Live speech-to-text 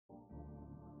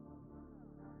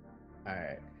All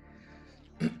right.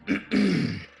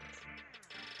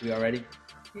 We all ready?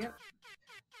 Yep.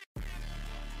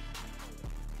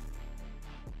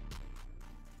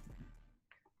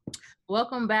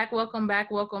 Welcome back to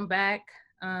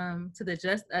the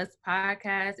Just Us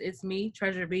podcast. It's me,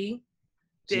 Treasure B.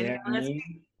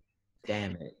 Jeremy.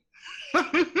 Damn it.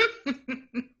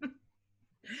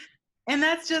 And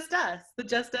that's just us, the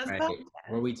Just Us Right. podcast.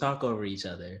 Where we talk over each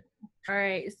other. All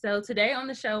right. So today on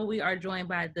the show, we are joined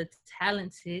by the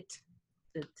talented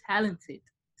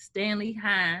Stanley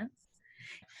Hines.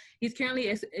 He's currently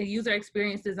a user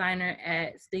experience designer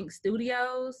at Stink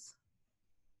Studios.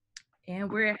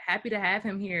 And we're happy to have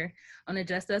him here on the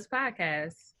Just Us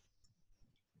podcast.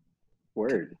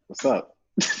 Word. What's up?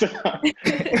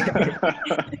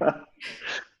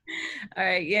 All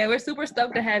right. Yeah, we're super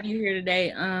stoked to have you here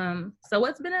today. So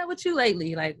what's been up with you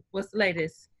lately? Like, what's the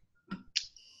latest?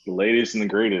 The latest and the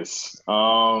greatest.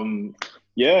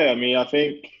 Yeah, I mean, I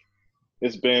think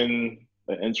it's been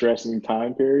an interesting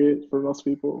time period for most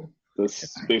people,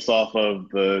 just based off of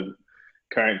the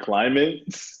current climate.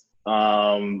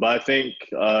 But I think,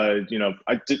 I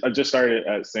just started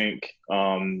at Sync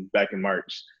back in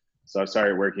March. So I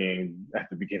started working at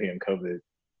the beginning of COVID.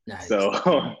 Nice.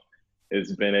 So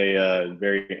it's been a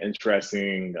very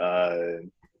interesting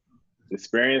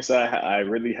experience I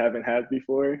really haven't had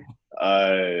before.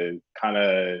 Kind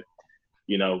of,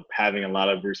 having a lot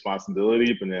of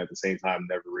responsibility, but then at the same time,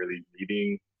 never really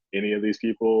meeting any of these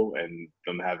people and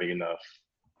them having enough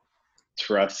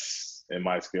trust in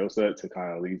my skill set to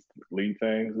kind of lead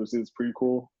things, which is pretty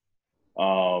cool.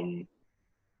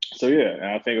 So yeah, and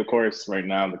I think of course right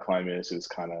now the climate is just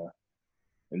kind of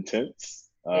intense.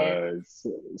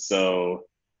 So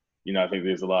I think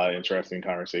there's a lot of interesting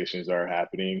conversations that are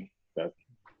happening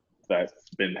that's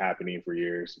been happening for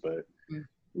years, but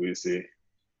we'll see.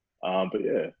 But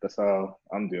yeah, that's how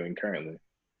I'm doing currently.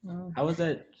 How was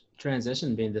that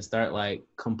transition being to start like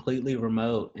completely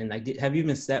remote and like have you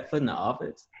even set foot in the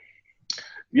office?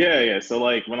 Yeah. So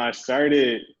like when I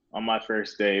started on my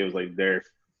first day, it was like their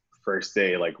first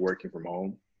day like working from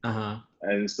home.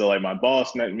 And so like my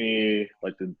boss met me,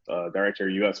 like the director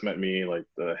of UX met me, like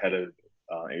the head of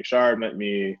HR met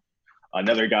me,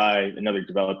 another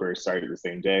developer started the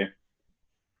same day.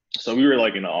 So we were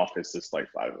like in the office, just like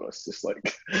 5 of us, just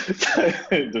like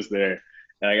just there.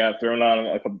 And I got thrown on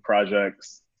a couple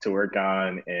projects to work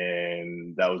on,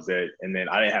 and that was it. And then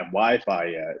I didn't have Wi-Fi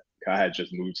yet. I had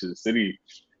just moved to the city.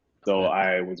 So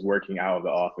I was working out of the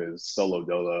office, solo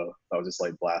dolo. I was just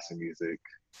like blasting music,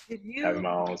 having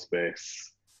my own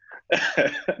space.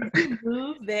 Did you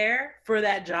move there for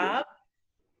that job?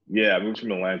 Yeah, I moved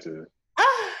from Atlanta.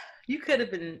 You could have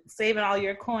been saving all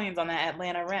your coins on that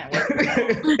Atlanta rent.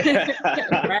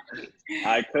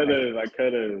 I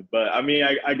could have, but I mean,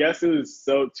 I guess it was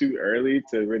so too early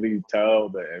to really tell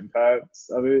the impacts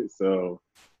of it. So,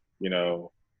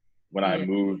 when I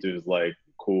moved, it was like,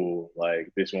 cool,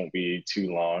 like this won't be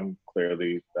too long.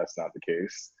 Clearly, that's not the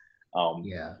case.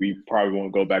 We probably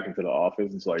won't go back into the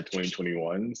office until like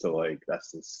 2021. So like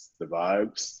that's just the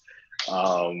vibes.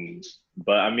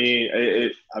 But I mean,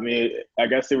 I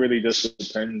guess it really just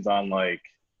depends on like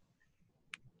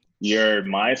your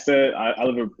mindset. I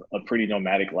live a pretty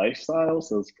nomadic lifestyle,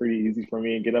 so it's pretty easy for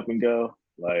me to get up and go.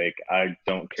 Like I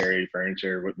don't carry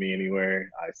furniture with me anywhere.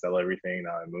 I sell everything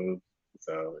now I move,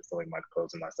 so it's only my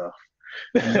clothes and myself.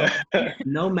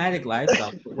 Nomadic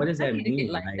lifestyle. What does that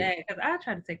mean? Like that, because I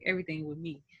try to take everything with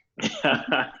me.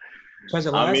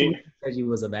 Treasure, last week you said you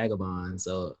was a vagabond,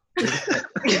 so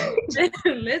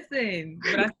listen,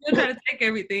 but I still try to take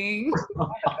everything.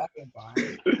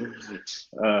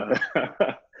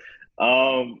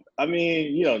 I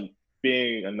mean,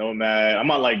 being a nomad, I'm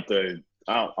not like that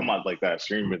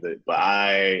extreme with it, but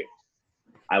I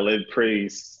live pretty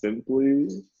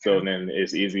simply, so then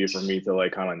it's easier for me to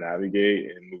like kind of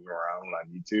navigate and move around when I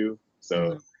need to.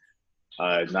 So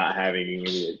not having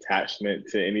any attachment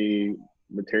to any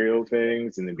material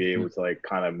things and then be able to like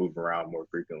kind of move around more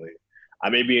frequently. I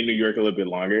may be in New York a little bit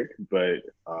longer, but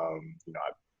I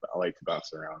like to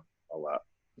bounce around a lot.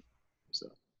 So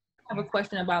I have a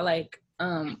question about like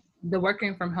the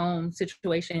working from home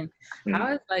situation.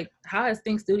 How has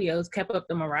Think Studios kept up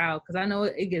the morale? Because I know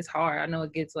it gets hard. I know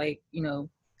it gets like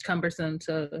cumbersome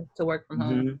to work from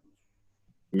home.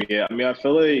 Yeah, I mean, I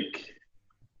feel like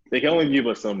they can only give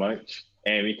us so much,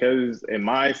 and because in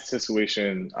my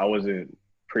situation, I wasn't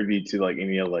privy to like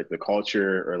any of like the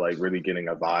culture or like really getting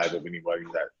a vibe of anybody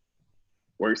that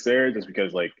works there, just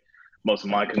because like most of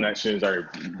my connections are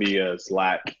via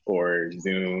Slack or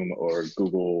Zoom or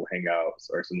Google Hangouts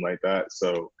or something like that.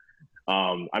 So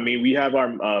I mean, we have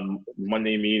our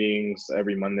Monday meetings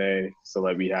every Monday, so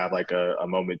like we have like a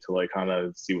moment to like kind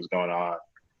of see what's going on.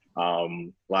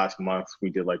 Last month we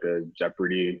did like a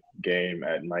Jeopardy game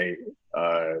at night,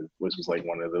 which was like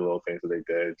one of the little things that they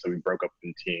did. So we broke up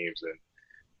in teams, and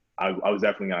I was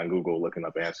definitely on Google looking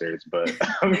up answers, but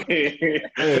I mean,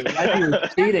 Wait, why you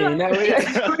cheating?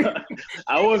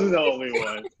 I wasn't the only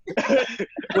one.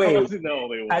 Wait, I wasn't the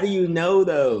only one. How do you know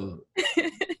though?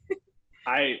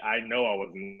 I know I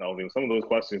wasn't the only one. Some of those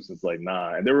questions is like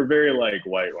nah, and they were very like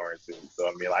white oriented. So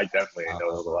I mean, I definitely know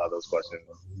a lot of those questions.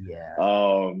 Yeah.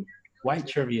 White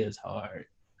trivia is hard.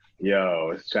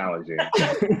 Yo, it's challenging.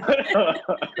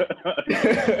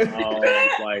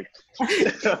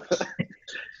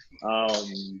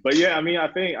 But yeah, I mean, I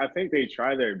think they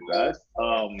try their best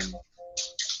to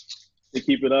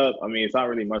keep it up. I mean, it's not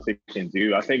really much they can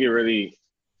do. I think it really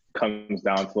comes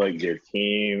down to like your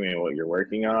team and what you're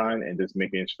working on, and just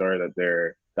making sure that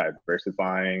they're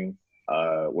diversifying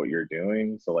what you're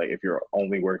doing. So like, if you're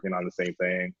only working on the same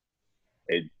thing,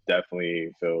 it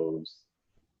definitely feels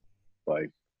like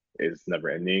it's never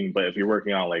ending. But if you're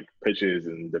working on like pitches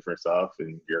and different stuff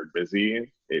and you're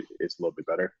busy, it's a little bit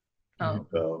better. Oh.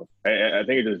 So I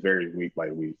think it just varies week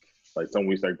by week. Like some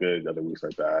weeks are good, other weeks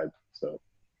are bad. So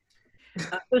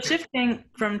shifting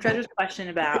from Treasure's question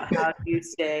about how do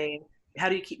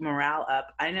you keep morale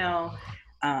up? I know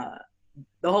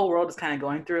the whole world is kind of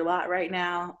going through a lot right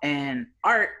now, and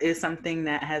art is something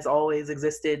that has always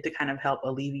existed to kind of help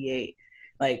alleviate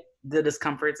like the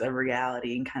discomforts of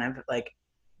reality and kind of like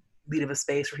leave a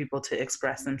space for people to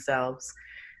express themselves.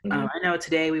 I know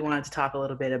today we wanted to talk a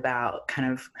little bit about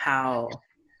kind of how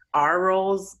our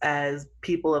roles as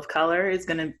people of color is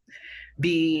going to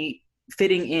be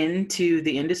fitting into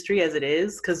the industry as it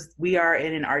is, because we are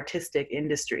in an artistic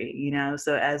industry, you know?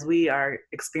 So as we are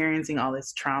experiencing all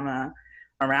this trauma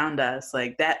around us,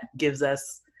 like that gives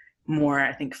us more,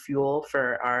 I think, fuel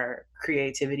for our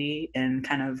creativity and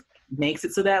kind of makes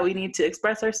it so that we need to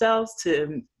express ourselves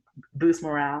to boost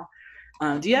morale.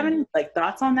 Do you have any like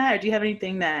thoughts on that, or do you have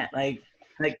anything that like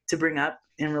to bring up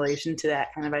in relation to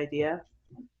that kind of idea?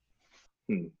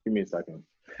 Give me a second.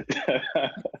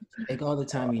 Take all the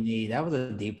time you need. That was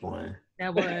a deep one.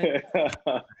 That was.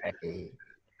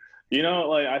 You know,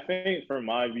 like I think from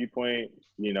my viewpoint,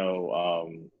 you know,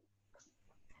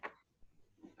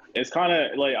 it's kind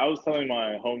of like I was telling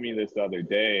my homie this the other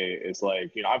day. It's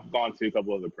like, you know, I've gone to a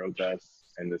couple of the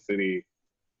protests in the city,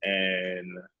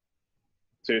 and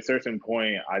to a certain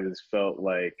point, I just felt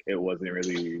like it wasn't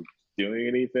really doing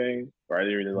anything, or I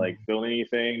didn't really like feel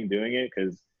anything doing it.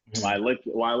 Because when I look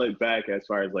back, as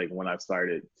far as like when I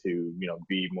started to, you know,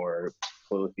 be more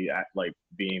politically like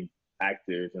being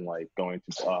active and like going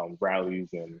to rallies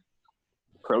and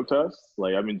protests,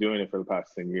 like I've been doing it for the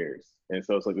past 10 years, and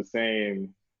so it's like the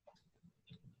same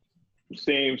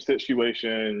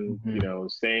situation, you know,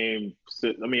 I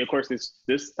mean, of course,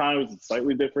 this time is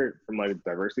slightly different from like a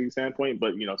diversity standpoint,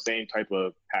 but you know, same type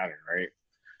of pattern, right?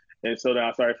 And so then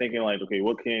I started thinking like, okay,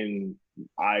 what can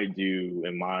I do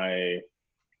with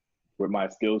my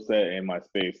skill set and my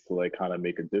space to like kind of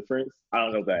make a difference? I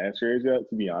don't know what that answer is yet,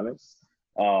 to be honest.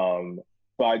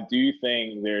 But I do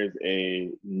think there's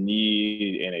a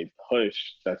need and a push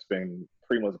that's been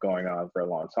pretty much going on for a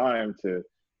long time to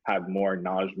have more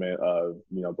acknowledgement of,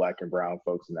 you know, Black and brown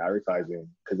folks in advertising.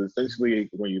 Because essentially,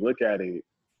 when you look at it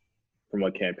from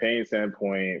a campaign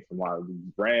standpoint, from a lot of these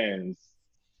brands,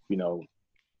 you know,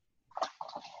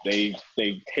 they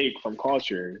take from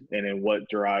culture, and then what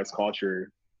drives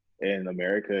culture in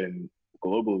America and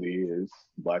globally is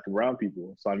Black and brown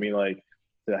people. So I mean, like,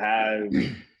 to have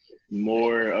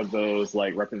more of those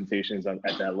like representations at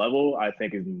that level, I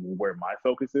think is where my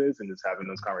focus is, and just having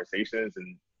those conversations,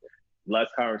 and less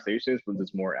conversations, but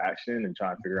just more action, and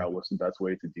trying to figure out what's the best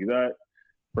way to do that.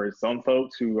 For some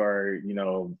folks who are, you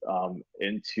know,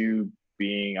 into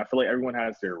being, I feel like everyone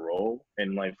has their role,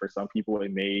 and like for some people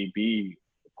it may be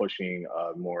pushing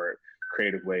a more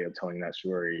creative way of telling that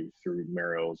story through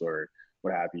murals or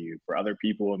what have you. For other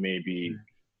people it may be,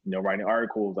 you know, writing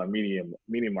articles on Medium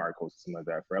articles, something like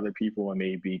that. For other people it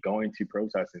may be going to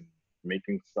protests and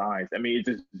making signs. I mean, it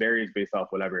just varies based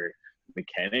off whatever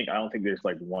mechanic. I don't think there's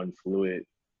like one fluid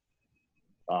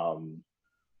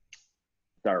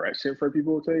direction for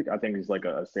people to take. I think it's like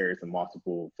a series of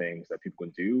multiple things that people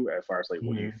can do as far as like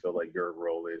what you feel like your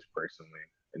role is personally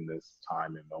in this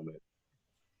time and moment.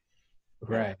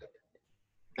 Right.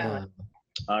 I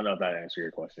don't know if that answered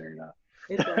your question or not.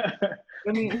 It does.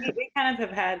 I mean, we kind of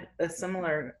have had a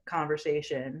similar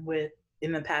conversation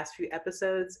in the past few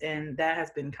episodes, and that has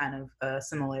been kind of a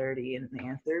similarity in the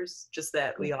answers, just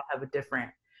that we all have a different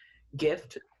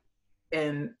gift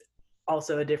and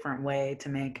also a different way to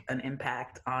make an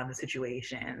impact on the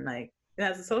situation. Like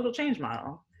that's a social change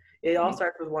model. It all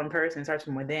starts with one person, it starts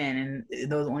from within,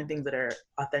 and those only things that are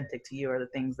authentic to you are the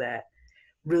things that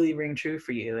really ring true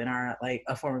for you and are like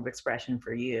a form of expression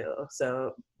for you.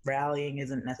 So rallying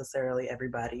isn't necessarily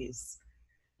everybody's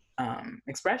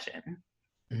expression.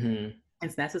 Mm-hmm.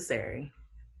 It's necessary.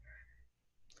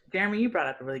 Jeremy, you brought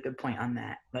up a really good point on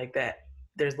that. Like that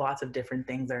there's lots of different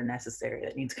things that are necessary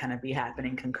that need to kind of be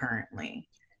happening concurrently.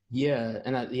 Yeah,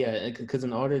 and because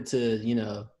in order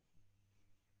to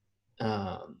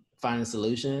find a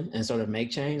solution and sort of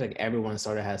make change, like everyone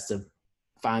sort of has to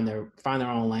find their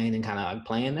own lane and kind of like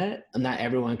play in that. And not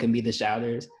everyone can be the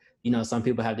shouters. Some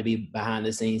people have to be behind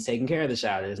the scenes taking care of the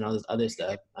shouters and all this other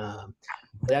stuff.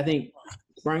 But I think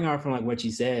spurring off from like what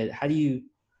you said, how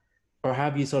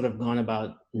have you sort of gone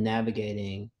about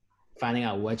navigating, finding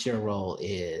out what your role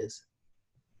is,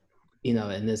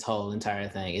 in this whole entire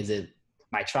thing? Is it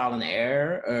like trial and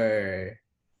error, or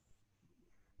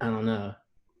I don't know?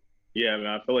 Yeah, I mean,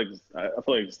 I feel like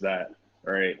it's that,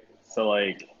 right? So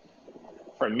like,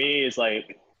 for me, it's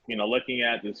like, looking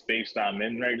at the space that I'm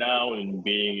in right now and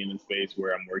being in a space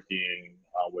where I'm working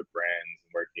with brands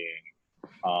and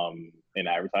working in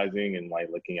advertising, and like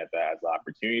looking at that as an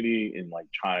opportunity and like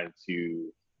trying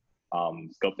to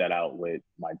scope that out with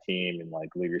my team and like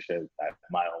leadership at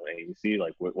my own agency,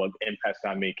 like what impacts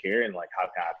can I make here, and like how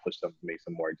can I push them to make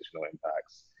some more additional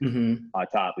impacts. On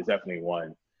top is definitely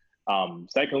one.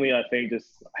 Secondly, I think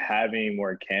just having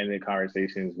more candid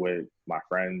conversations with my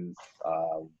friends,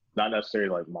 not necessarily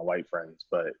like my white friends,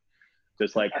 but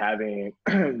just like having,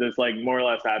 just like more or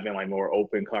less having like more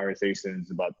open conversations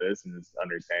about this, and just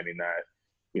understanding that,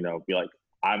 be like,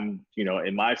 I'm,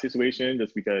 in my situation,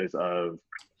 just because of,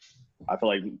 I feel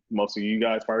like most of you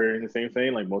guys probably are in the same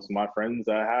thing. Like most of my friends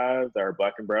that I have that are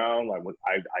Black and brown, like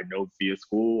I know via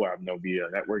school, or I know via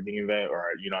a networking event, or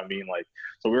what I mean? Like,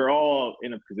 so we're all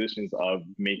in a positions of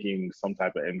making some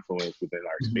type of influence within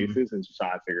our spaces, and just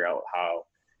trying to figure out how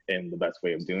and the best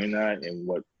way of doing that, and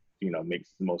what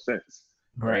makes the most sense.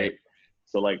 Right.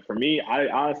 So like for me, I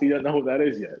honestly don't know what that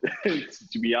is yet,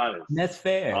 to be honest. That's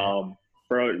fair.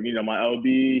 Bro, my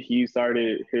LB, he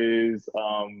started his,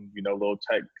 little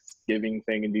tech giving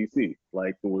thing in DC,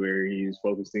 like where he's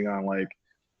focusing on like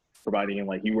providing,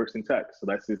 like he works in tech. So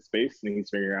that's his space, and he's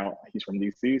figuring out, he's from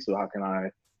DC. So how can I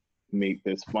make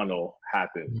this funnel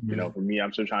happen? For me,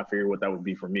 I'm still trying to figure what that would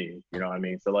be for me. You know what I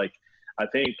mean? So like, I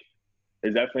think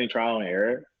it's definitely trial and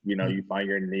error. You find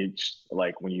your niche,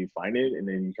 like when you find it, and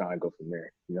then you kind of go from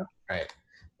there, Right.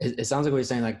 It sounds like what you're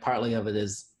saying, like partly of it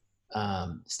is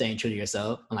staying true to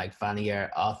yourself and like finding your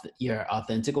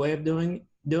authentic way of doing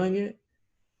it,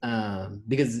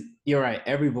 because you're right,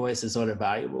 every voice is sort of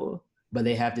valuable, but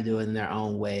they have to do it in their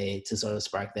own way to sort of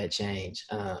spark that change.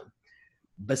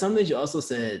 But something that you also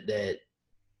said that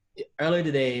earlier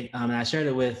today, and I shared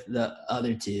it with the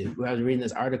other two, where I was reading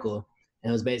this article, and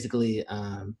it was basically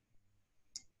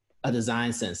a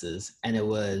design census, and it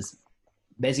was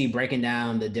basically breaking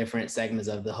down the different segments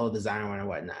of the whole design world and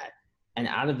whatnot. And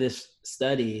out of this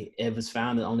study, it was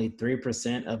found that only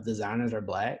 3% of designers are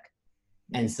Black.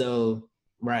 And so,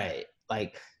 right,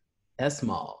 like that's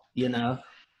small,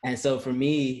 And so for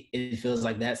me, it feels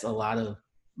like that's a lot of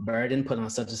burden put on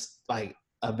such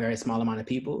a very small amount of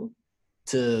people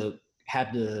to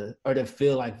have to, or to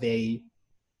feel like they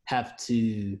have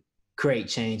to create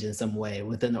change in some way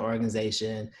within the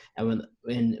organization and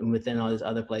within all these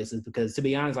other places. Because to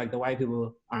be honest, like the white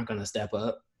people aren't going to step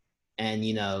up and,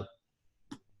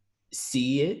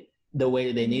 see it the way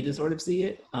that they need to sort of see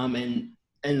it. And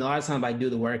a lot of times I do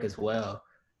the work as well.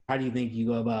 How do you think you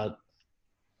go about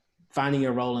finding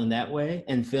your role in that way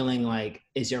and feeling like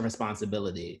it's your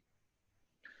responsibility?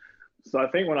 So I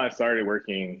think when I started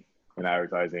working in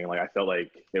advertising, like I felt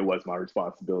like it was my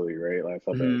responsibility, right? Like I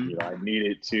felt that, I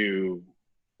needed to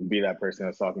be that person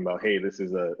that's talking about, hey, this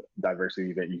is a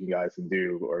diversity that you guys can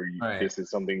do, or this is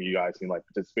something you guys can like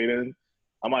participate in.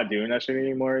 I'm not doing that shit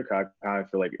anymore. I kind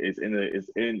of feel like it's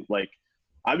in like,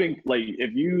 I've been like,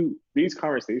 these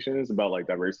conversations about like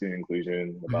diversity and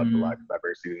inclusion, about the lack of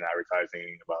diversity in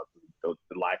advertising, about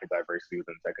the lack of diversity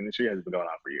within the tech industry has been going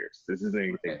on for years. This isn't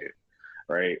anything new,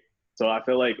 right? So I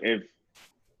feel like if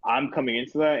I'm coming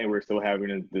into that and we're still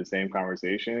having the same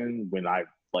conversation when I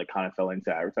like kind of fell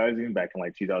into advertising back in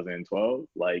like 2012,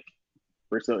 like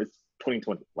it's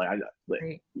 2020. Like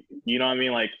you know what I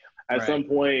mean? Like at some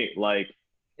point, like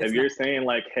if you're saying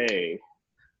like, hey,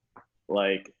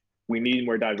 like we need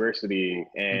more diversity,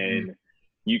 and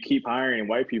you keep hiring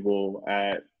white people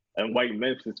at and white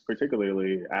men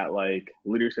particularly at like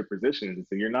leadership positions,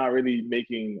 and you're not really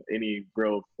making any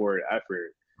real forward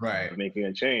effort Right. of making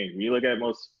a change. When you look at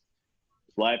most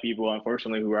Black people,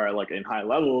 unfortunately, who are like in high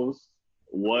levels,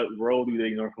 what role do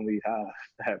they normally have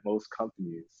at most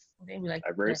companies? They be like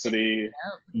Diversity,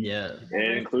 Yeah.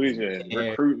 inclusion,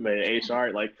 recruitment, HR,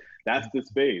 like that's the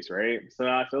space, right? So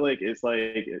I feel like it's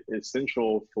like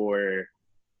essential for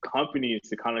companies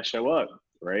to kind of show up,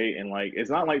 right? And like it's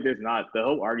not like there's not the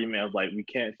whole argument of like we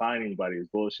can't find anybody is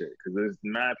bullshit, because there's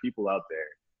mad people out there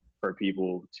for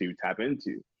people to tap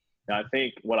into. And I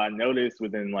think what I noticed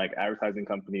within like advertising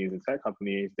companies and tech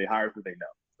companies, they hire who they know,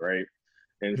 right?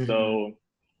 And so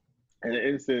in an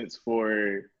instance,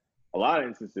 for a lot of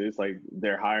instances, like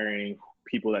they're hiring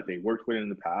people that they worked with in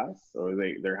the past, or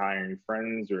they're hiring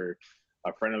friends or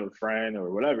a friend of a friend or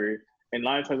whatever. And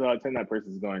 9 times out of 10, that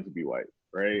person is going to be white,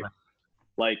 right?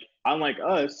 Like, unlike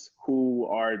us, who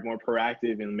are more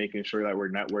proactive in making sure that we're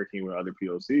networking with other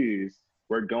POCs,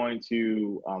 we're going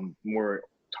to more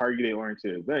targeted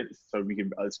oriented events so we can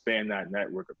expand that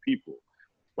network of people.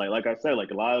 Like I said,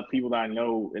 like a lot of people that I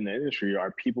know in the industry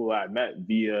are people that I met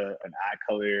via an ad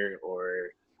color or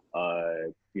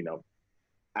you know,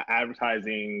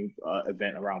 advertising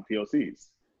event around POCs.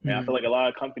 And I feel like a lot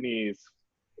of companies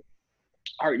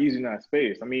are using that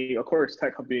space. I mean, of course,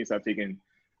 tech companies have taken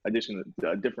a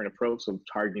different approach of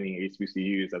targeting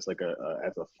HBCUs as like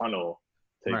as a funnel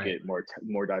to get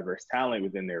more diverse talent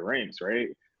within their ranks, right?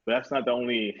 But that's not the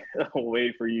only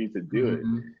way for you to do it.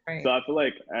 Right. So I feel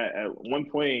like at one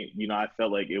point, you know, I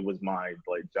felt like it was my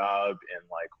like job and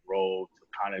like role to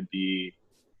kind of be,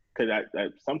 because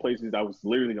at some places I was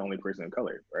literally the only person of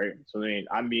color, right? So I mean,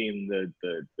 I'm being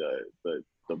the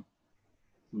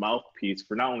mouthpiece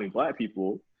for not only Black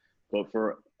people, but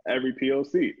for every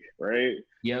POC, right?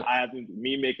 Yep. I have to,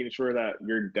 me making sure that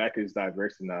your deck is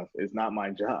diverse enough is not my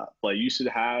job. Like you should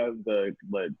have the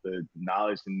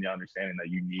knowledge and the understanding that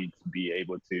you need to be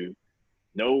able to.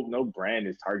 No brand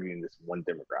is targeting this one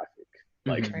demographic.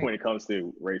 Like when it comes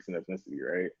to race and ethnicity,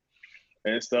 right?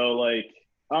 And so like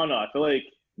I don't know. I feel like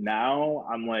now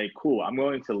I'm like cool. I'm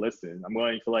going to listen. I'm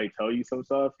going to like tell you some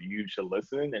stuff. You should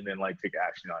listen and then like take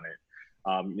action on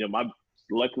it. You know,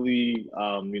 luckily,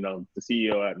 you know, the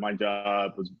CEO at my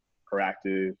job was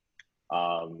proactive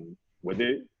with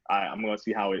it. I'm going to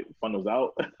see how it funnels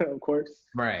out, of course.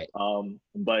 Right.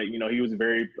 But, you know, he was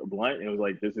very blunt and was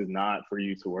like, this is not for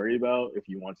you to worry about. If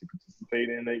you want to participate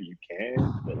in it, you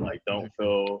can, but like, don't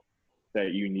feel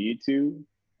that you need to.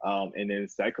 And then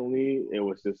secondly, it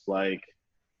was just like,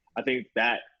 I think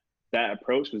that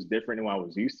approach was different than what I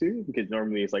was used to, because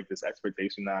normally it's like this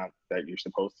expectation that you're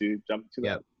supposed to jump to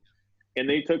that. And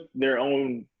they took their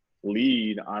own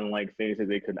lead on like things that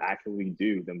they could actively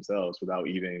do themselves without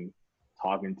even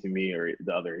talking to me or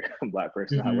the other Black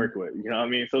person I work with. You know what I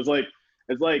mean? So it's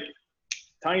like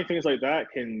tiny things like that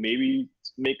can maybe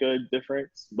make a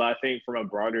difference. But I think from a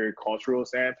broader cultural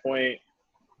standpoint,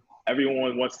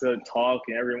 everyone wants to talk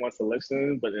and everyone wants to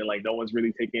listen, but then like no one's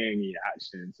really taking any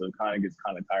action. So it kind of gets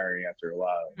kind of tiring after a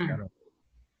while. You know?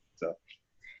 So.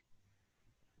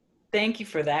 Thank you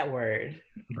for that word.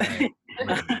 Right.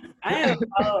 I have a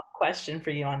follow-up question for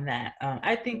you on that.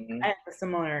 I think I have a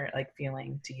similar like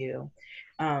feeling to you.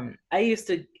 I used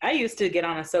to get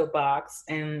on a soapbox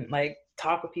and like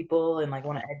talk with people and like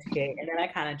want to educate, and then I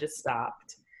kind of just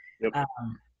stopped. Yep.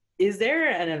 Is there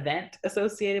an event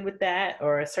associated with that,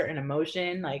 or a certain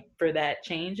emotion like for that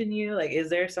change in you? Like, is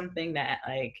there something that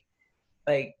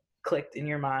like clicked in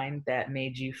your mind that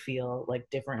made you feel like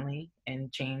differently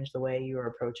and change the way you were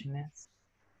approaching this?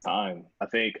 Time. I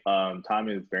think time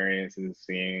and experience and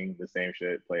seeing the same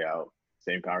shit play out,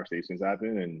 same conversations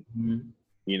happen, and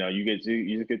you know, you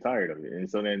just get tired of it. And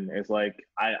so then it's like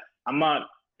I'm not,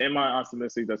 am I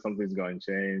optimistic that something's going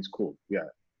to change? Cool, yeah,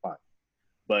 fine.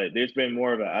 But there's been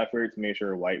more of an effort to make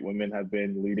sure white women have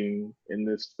been leading in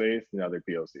this space than other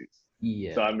POCs.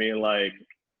 Yeah. So I mean, like,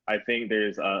 I think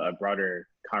there's a broader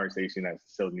conversation that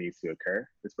still needs to occur,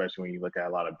 especially when you look at a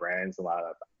lot of brands, a lot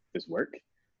of this work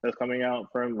that's coming out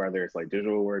from, whether it's like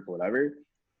digital work or whatever,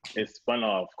 it's spun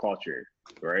off culture,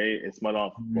 right? It's spun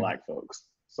off Black folks.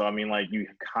 So I mean, like, you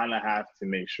kind of have to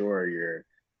make sure you're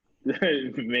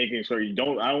making sure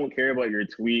I don't care about your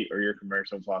tweet or your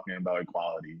commercial talking about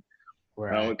equality.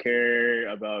 Right. I don't care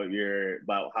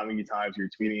about how many times you're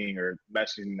tweeting or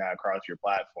messaging that across your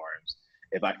platforms.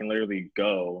 If I can literally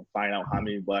go find out how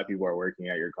many Black people are working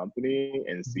at your company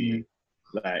and see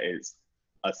that it's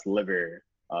a sliver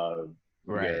of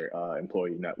your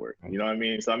employee network. You know what I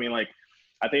mean? So I mean, like,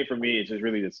 I think for me, it's just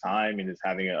really this time and just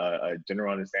having a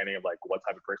general understanding of like what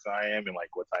type of person I am and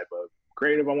like what type of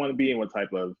creative I want to be and what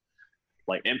type of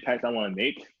like impact I want to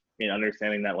make, and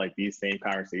understanding that like these same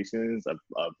conversations of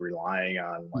relying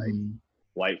on like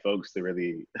white folks to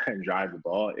really drive the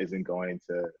ball isn't going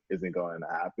to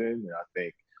happen. And I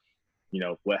think, you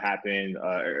know, what happened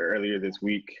earlier this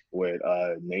week with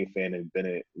Nathan and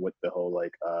Bennett with the whole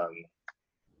like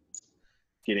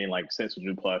getting like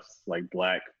 600 plus like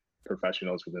Black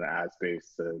professionals within the ad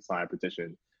space to sign a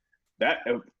petition. That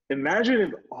imagine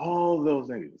if all those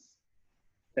niggas,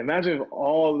 imagine if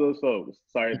all of those folks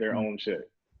started their own shit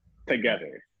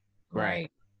together.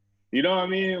 Right. You know what I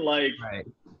mean? Like, right.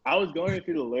 I was going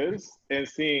through the list and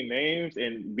seeing names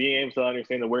and being able to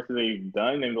understand the work that they've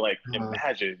done, and like,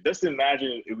 imagine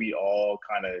if we all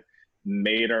kind of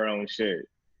made our own shit.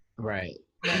 Right.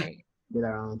 Right. Did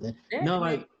our own thing. Yeah. No,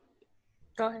 like,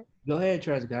 go ahead. Go ahead,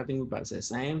 Trash. I think we're about to say the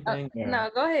same thing. No,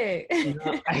 go ahead.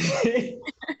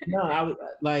 No, I was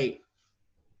like,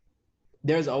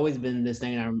 there's always been this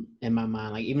thing in my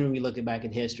mind. Like, even when we look back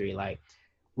at history, like,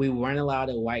 we weren't allowed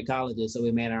at white colleges, so we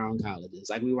made our own colleges.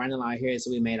 Like, we weren't allowed here, so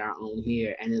we made our own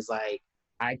here. And it's like,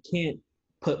 I can't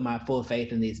put my full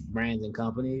faith in these brands and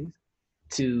companies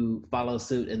to follow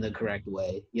suit in the correct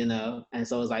way, you know? And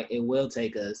so it's like, it will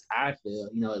take us, I feel,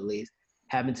 you know, at least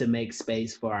having to make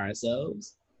space for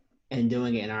ourselves and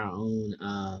doing it in our own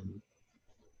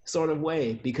sort of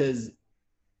way. Because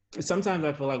sometimes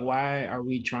I feel like, why are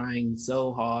we trying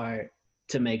so hard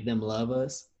to make them love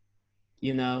us,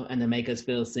 you know, and to make us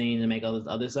feel seen and make all this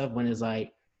other stuff, when it's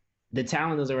like, the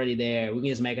talent is already there. We can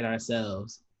just make it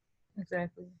ourselves.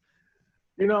 Exactly.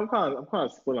 You know, I'm kind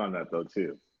of split on that though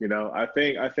too. You know, I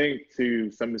think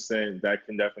to some extent that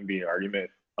can definitely be an argument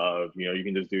of, you know, you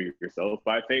can just do it yourself.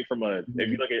 But I think from if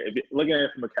you're looking at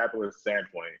it from a capitalist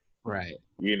standpoint, right?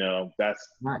 You know, that's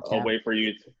a way for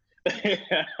you to.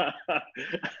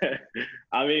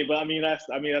 I mean, that's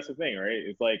the thing, right?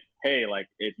 It's like, hey, like,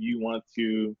 if you want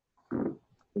to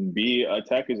be a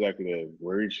tech executive,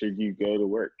 where should you go to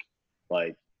work?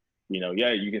 Like, you know,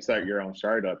 yeah, you can start your own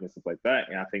startup and stuff like that.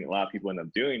 And I think a lot of people end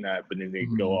up doing that, but then they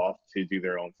go off to do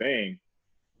their own thing.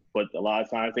 But a lot of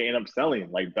times they end up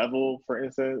selling. Like Bevel, for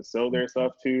instance, sold their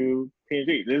stuff to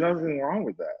P&G. There's nothing wrong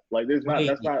with that. Like, there's not.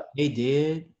 That's not. They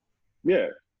did. Yeah.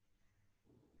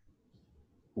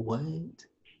 What?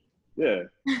 Yeah.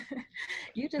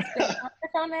 You just spent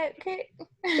on that kid.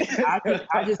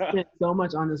 I just spent so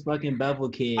much on this fucking Bevel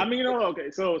kid. I mean, no, okay.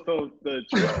 So the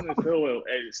Tristan is still,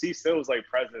 she still was like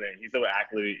president. He's still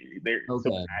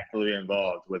still actively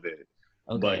involved with it.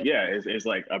 Okay. But yeah, it's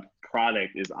like a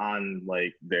product is on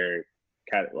like their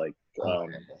cat like.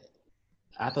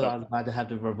 I thought I was about to have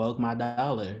to revoke my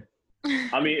dollar.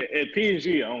 I mean, if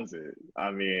P&G owns it,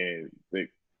 I mean,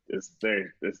 it's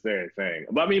their thing.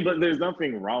 But I mean, but there's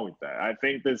nothing wrong with that. I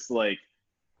think this like.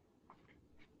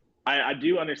 I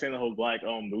do understand the whole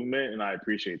Black-owned movement, and I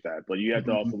appreciate that. But you have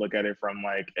to also look at it from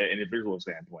like an individual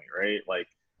standpoint, right? Like,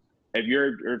 if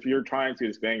you're trying to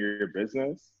expand your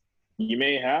business, you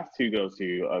may have to go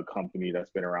to a company that's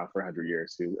been around for 100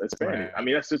 years to expand it. I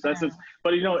mean, that's just.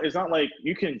 But you know, it's not like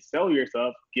you can sell your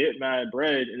stuff, get mad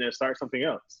bread, and then start something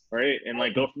else, right? And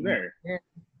like go from there. Yeah.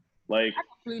 Like, I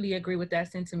completely agree with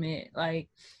that sentiment. Like,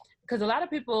 because a lot of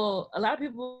people,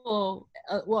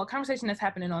 well, a conversation that's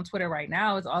happening on Twitter right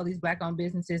now is all these Black-owned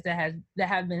businesses that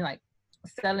have been like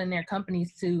selling their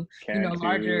companies to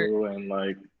larger and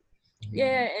like.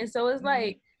 Yeah, and so it's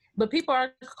like, but people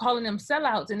are calling them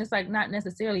sellouts, and it's like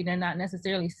they're not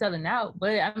necessarily selling out.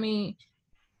 But I mean,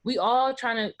 we all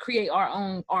trying to create our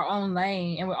own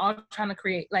lane, and we're all trying to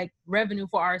create like revenue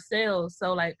for ourselves.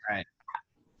 So like, right.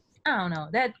 I don't know.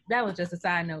 That was just a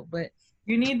side note, but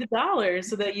you need the dollars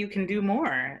so that you can do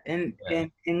more and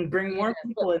bring more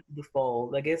people into the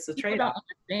fold. Like, it's a trade-off. People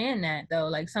don't understand that though.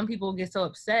 Like, some people get so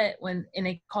upset and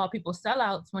they call people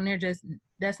sellouts when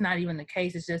that's not even the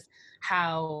case. It's just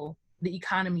how the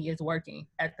economy is working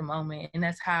at the moment, and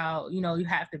that's how you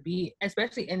have to be,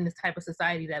 especially in this type of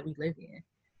society that we live in.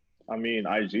 I mean,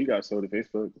 IG got sold to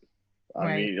Facebook.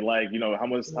 I mean, like,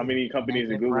 how many companies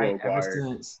did Google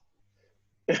acquire?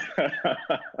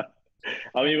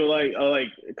 I mean, but like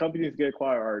companies get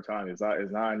acquired all the time. It's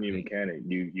not even canon.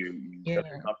 You set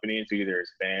your company to either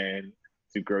expand,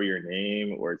 to grow your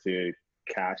name, or to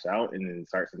cash out and then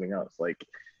start something else. Like,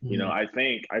 I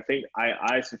think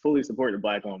I fully support the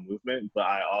Black-owned movement, but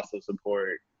I also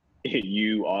support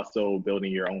you also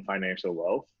building your own financial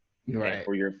wealth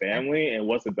for your family. And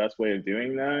what's the best way of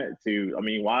doing that?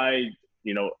 Why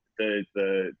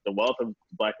the wealth of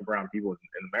Black and brown people in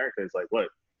America is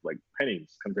like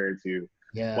pennies compared to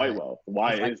white wealth.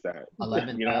 Why is that?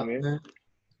 11, you know what I mean?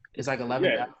 It's like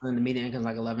 11,000. The median income is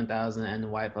like 11,000, and the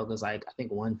white folk is like, I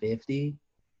think 150K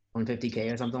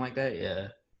or something like that. Yeah.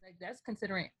 Like that's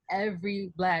considering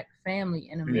every Black family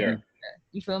in America.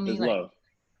 You feel me? Just like love.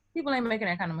 people ain't making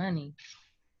that kind of money.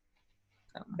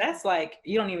 So. That's like,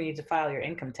 you don't even need to file your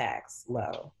income tax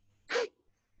low.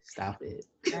 Stop it.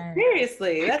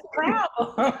 Seriously, that's a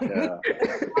problem. Yeah.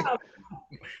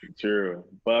 True.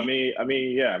 But I mean, I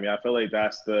feel like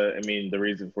that's the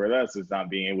reason for that is not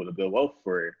being able to build wealth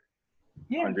for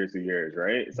hundreds of years,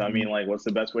 right? So I mean, like, what's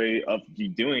the best way of you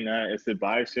doing that is to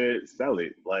buy shit, sell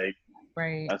it. Like,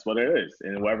 right. That's what it is.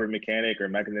 And whatever mechanic or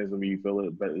mechanism you feel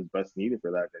is best needed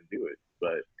for that, then do it.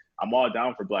 But I'm all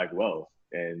down for Black wealth.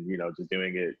 And, just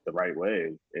doing it the right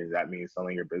way. And that means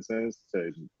selling your business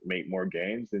to make more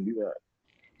gains, and do that.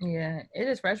 Yeah, it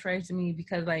just frustrates me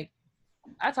because, like,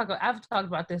 I've talked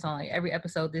about this on like every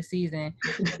episode this season.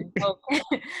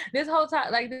 This whole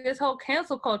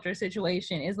cancel culture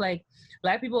situation is like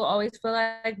Black people always feel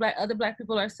like other Black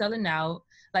people are selling out.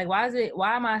 Like, why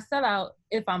am I a sellout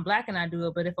if I'm Black and I do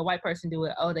it, but if a white person do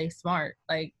it, oh, they smart.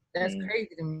 Like, that's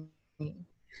crazy to me.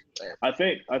 I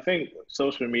think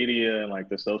social media and like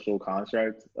the social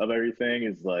construct of everything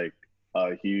is like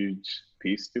a huge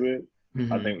piece to it.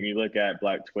 Mm-hmm. I think when you look at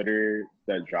Black Twitter,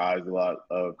 that drives a lot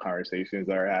of conversations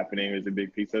that are happening is a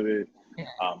big piece of it. Yeah.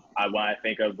 When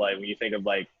you think of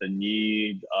like the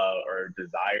need or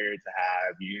desire to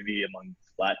have unity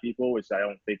amongst Black people, which I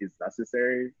don't think is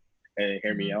necessary, and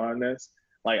hear me on this.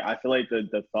 Like, I feel like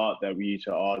the thought that we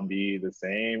should all be the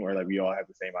same or that we all have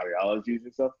the same ideologies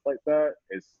and stuff like that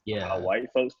is how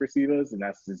white folks perceive us, and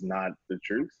that's just not the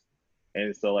truth.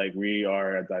 And so, like, we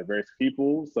are a diverse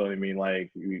people. So, I mean, like,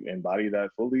 we embody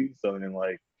that fully. So then,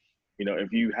 like,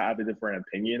 if you have a different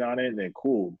opinion on it, then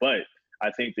cool. But I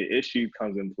think the issue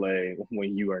comes in play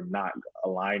when you are not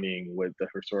aligning with the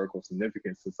historical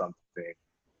significance of something.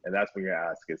 And that's when your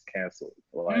ass gets canceled.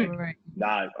 Like,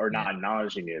 not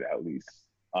acknowledging it, at least.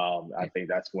 I think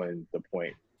that's when the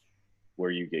point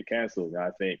where you get canceled. And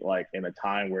I think, like, in a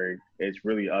time where it's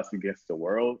really us against the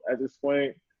world at this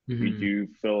point, we do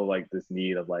feel like this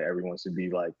need of like everyone should be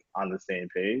like on the same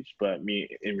page. But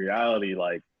in reality,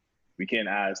 like, we can't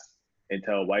ask and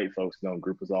tell white folks don't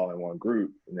group us all in one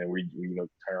group, and then we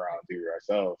turn around and do it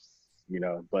ourselves.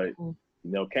 But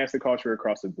cancel culture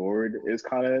across the board is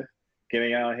kind of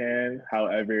getting out of hand.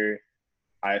 However,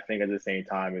 I think at the same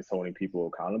time it's holding people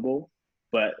accountable.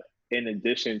 But in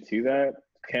addition to that,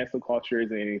 cancel culture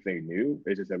isn't anything new.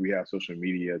 It's just that we have social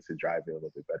media to drive it a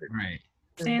little bit better. Right.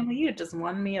 Stanley, you just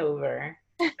won me over.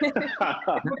 Social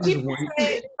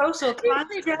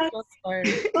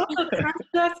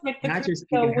constructs make the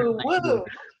go woo-woo.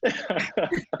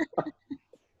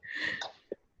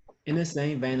 In the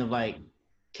same vein of like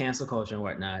cancel culture and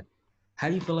whatnot, how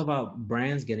do you feel about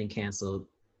brands getting canceled?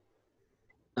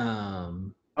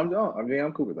 I'm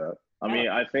cool with that.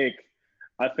 I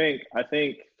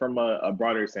think from a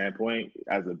broader standpoint,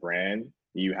 as a brand,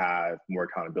 you have more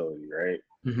accountability, right?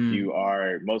 Mm-hmm. You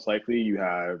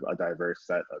have a diverse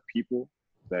set of people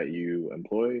that you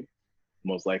employ.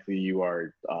 Most likely you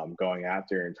are going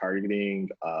after and targeting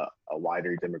a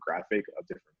wider demographic of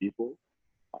different people.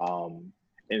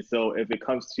 And so if it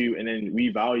comes to, and then we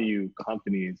value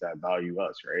companies that value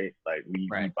us, right? Like we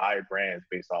buy brands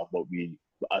based off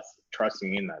us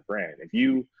trusting in that brand. If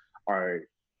you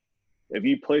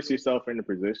place yourself in a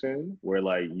position where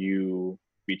like you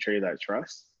betray that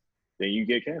trust, then you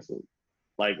get canceled.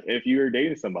 Like if you're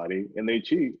dating somebody and they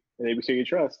cheat and they betray your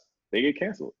trust, they get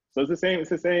canceled. So it's the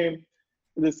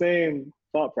same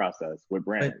thought process with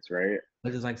brands, right?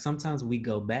 But it's like sometimes we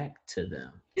go back to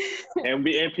them. And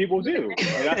people do.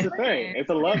 Like, that's the thing.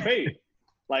 It's a love-hate.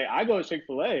 Like, I go to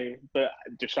Chick-fil-A, but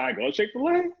should I go to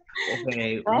Chick-fil-A?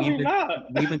 Okay, probably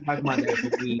not. We've been talking about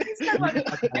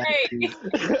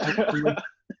that.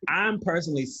 I'm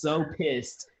personally so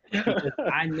pissed because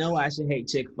I know I should hate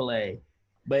Chick-fil-A,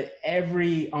 but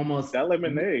that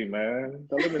lemonade, man.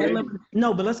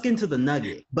 No, but let's get into the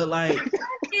nugget. But like,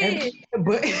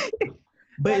 but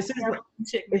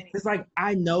it's like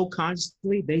I know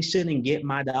consciously they shouldn't get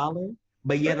my dollar,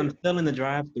 but yet I'm still in the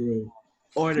drive-thru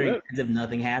ordering as if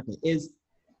nothing happened. I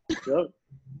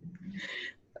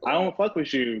don't fuck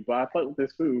with you, but I fuck with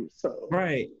this food. So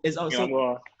right. It's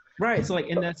also right. So like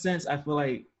in that sense, I feel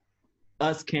like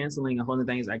us canceling and holding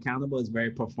things accountable is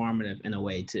very performative in a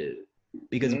way too,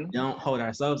 because we don't hold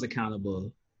ourselves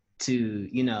accountable to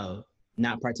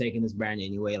not partake in this brand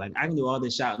anyway. Like I can do all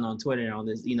this shouting on Twitter and all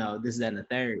this, this, that, and the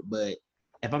third, but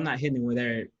if I'm not hitting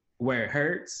where it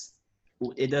hurts,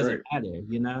 it doesn't matter,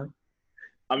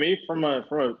 I mean, from a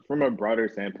broader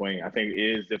standpoint, I think it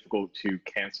is difficult to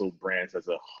cancel brands as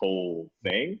a whole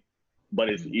thing, but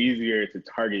it's easier to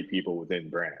target people within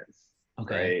brands.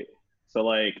 Okay. Right? So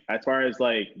like, as far as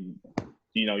like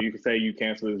you know, you could say you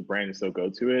cancel this brand and still go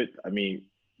to it. I mean,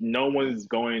 no one's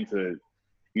going to,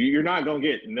 you're not going to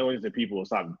get millions of people to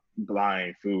stop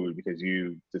buying food because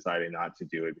you decided not to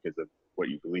do it because of what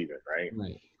you believe in, right?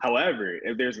 Right. However,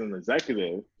 if there's an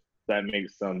executive that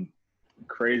makes some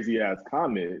crazy ass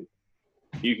comment,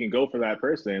 you can go for that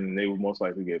person and they will most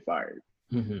likely get fired.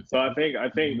 Mm-hmm. So I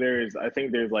think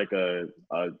there's like a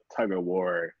tug of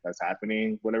war that's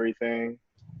happening with everything.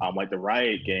 Like the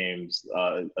Riot Games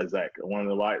exec, one of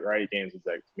the Riot Games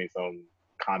execs made some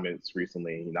comments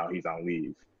recently. Now he's on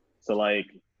leave. So like,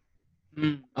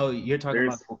 oh, you're talking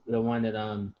about the one that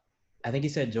I think he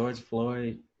said George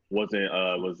Floyd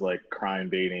was like crime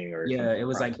baiting or yeah, it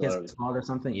was like his drugs. fault or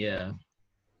something. Yeah.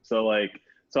 So like,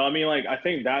 so I mean, like, I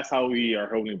think that's how we are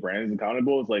holding brands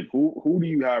accountable. It's like, who do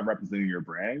you have representing your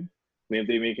brand? And if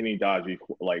they make any dodgy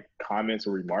like comments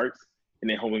or remarks, and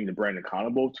then holding the brand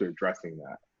accountable to addressing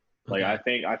that. Like, I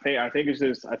think it's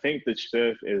just, I think the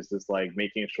shift is just like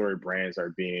making sure brands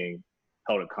are being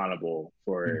held accountable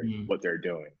for what they're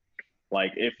doing.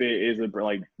 Like if it is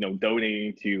like, you know,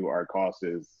 donating to our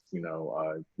causes, you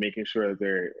know, making sure that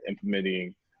they're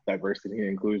implementing diversity and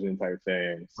inclusion type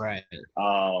things, right?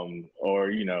 Or,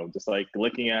 you know, just like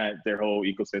looking at their whole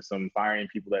ecosystem, firing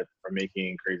people that are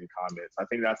making crazy comments. I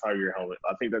think that's how you're held.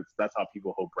 I think that's how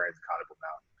people hold brands accountable now.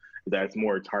 That's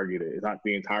more targeted. It's not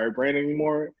the entire brand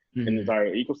anymore. And the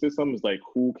entire ecosystem is like,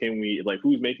 who can we, like,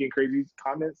 who's making crazy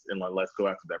comments, and like, let's go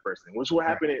after that person, which will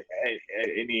happen at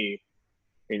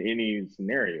any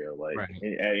scenario, like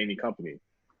at any company.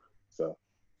 So,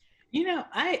 you know,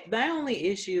 my only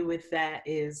issue with that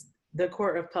is the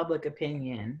court of public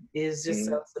opinion is just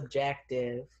so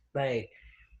subjective. Like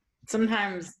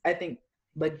sometimes I think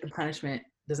like the punishment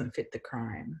doesn't fit the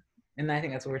crime, and I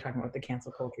think that's what we're talking about, the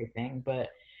cancel culture thing. But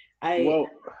I don't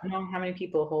know how many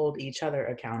people hold each other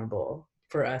accountable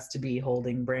for us to be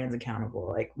holding brands accountable.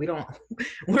 Like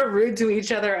we're rude to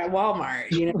each other at Walmart,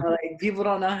 you know, like people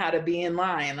don't know how to be in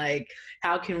line. Like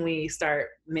how can we start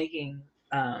making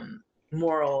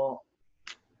moral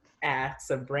acts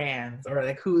of brands, or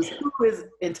like who is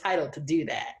entitled to do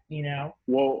that, you know?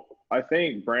 Well, I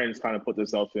think brands kind of put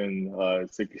themselves in a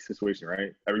sticky situation,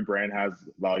 right? Every brand has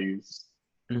values,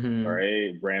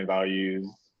 right? Brand values,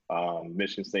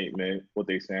 mission statement, what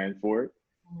they stand for.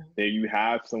 That you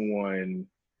have someone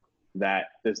that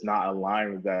does not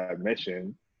align with that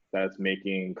mission, that's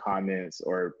making comments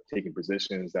or taking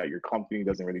positions that your company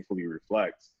doesn't really fully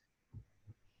reflect.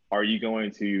 Are you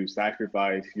going to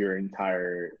sacrifice your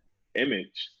entire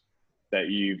image that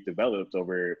you've developed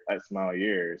over X amount of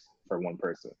years for one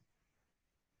person?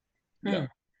 No.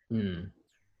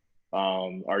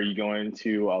 Are you going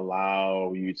to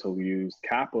allow you to use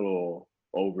capital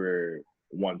over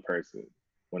one person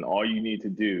when all you need to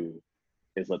do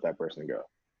is let that person go?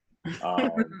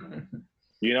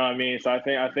 You know what I mean? So I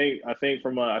think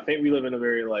we live in a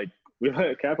very like,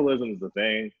 capitalism is the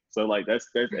thing. So like that's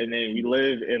and then we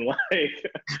live in like,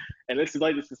 and this is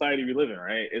like the society we live in,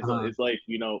 right? It's like,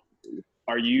 you know,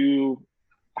 are you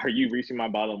reaching my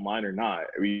bottom line or not?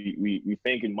 We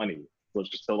think in money.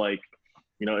 So like,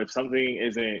 you know, if something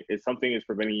is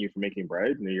preventing you from making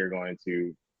bread, then you're going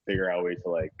to figure out a way to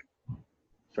like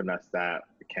finesse that,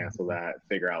 cancel that,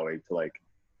 figure out a way to like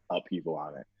up people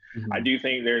on it. I do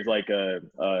think there's like a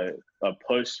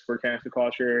push for cancel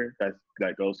culture that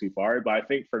goes too far, but I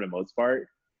think for the most part,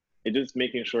 it's just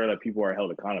making sure that people are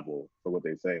held accountable for what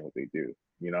they say and what they do.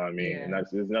 You know what I mean? And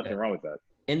there's nothing wrong with that.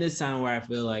 In this time where I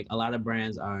feel like a lot of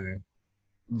brands are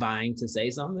vying to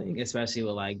say something, especially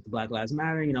with like Black Lives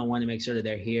Matter, you know, want to make sure that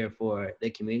they're here for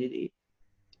the community.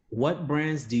 What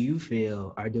brands do you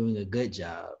feel are doing a good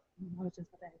job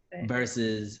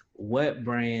versus what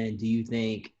brand do you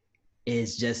think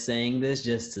is just saying this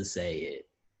just to say it?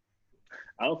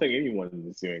 I don't think anyone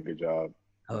is doing a good job.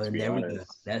 Oh, and there we go.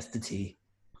 That's the T.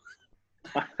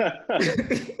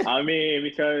 I mean,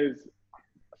 because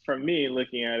for me,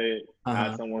 looking at it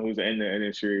as someone who's in the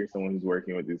industry, someone who's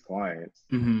working with these clients,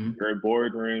 your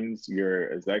boardrooms, your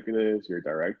executives, your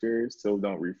directors still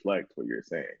don't reflect what you're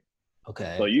saying.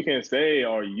 Okay. So you can say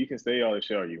all the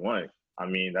shit you want. I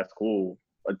mean, that's cool.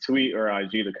 A tweet or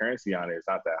IG, the currency on it is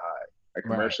not that high. A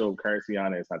commercial currency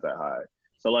on it is not that high.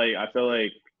 So like, I feel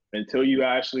like until you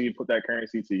actually put that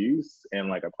currency to use and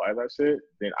like apply that shit,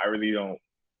 then I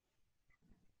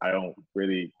don't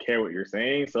really care what you're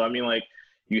saying. So I mean, like,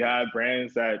 you have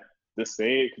brands that just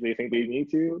say it because they think they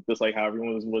need to, just like how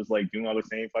everyone was like doing all the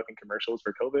same fucking commercials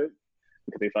for COVID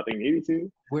because they thought they needed to.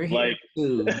 We're here like,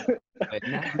 too, but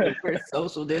now we're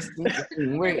social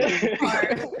distancing. We're in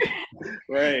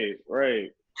right.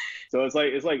 So it's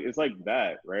like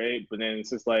that, right? But then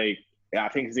it's just like, I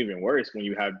think it's even worse when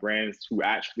you have brands who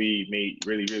actually may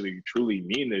really, really, truly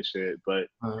mean this shit, but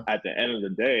at the end of the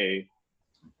day,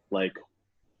 like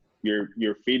you're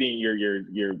feeding,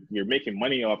 you're making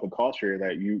money off a culture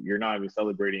that you're not even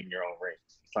celebrating your own race.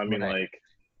 So I mean, like,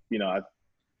 you know, I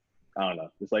don't know.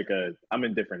 It's like I'm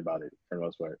indifferent about it for the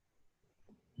most part.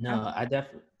 No,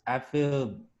 I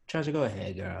feel. Treasure, go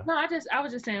ahead, girl. No, I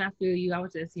was just saying I feel you. I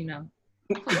was just, you know.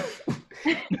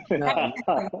 No.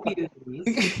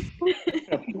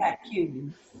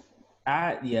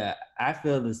 I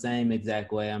feel the same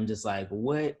exact way. I'm just like,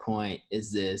 what point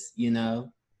is this, you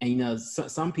know? And you know,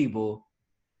 some people,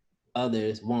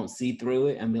 others won't see through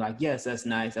it and be like, yes, that's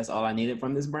nice, that's all I needed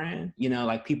from this brand, you know,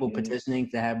 like people petitioning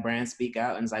to have brands speak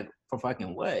out, and it's like, for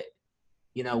fucking what,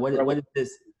 you know, what is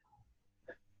this?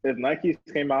 If Nike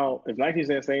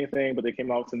didn't say anything, but they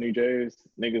came out with some new J's,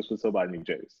 niggas would still buy new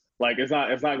J's. Like it's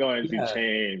not going to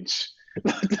change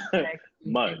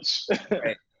much.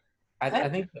 Right. I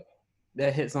think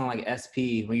that hits on like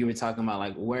SP when you were talking about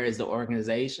like where is the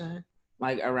organization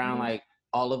like around like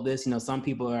all of this. You know, some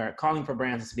people are calling for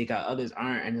brands to speak out, others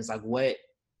aren't, and it's like,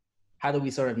 how do we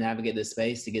sort of navigate this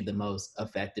space to get the most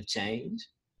effective change?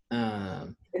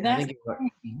 And that's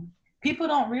people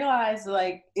don't realize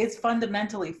like it's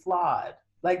fundamentally flawed.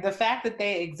 Like the fact that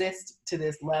they exist to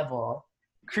this level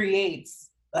creates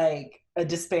like a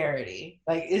disparity.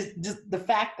 Like it's just the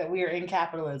fact that we are in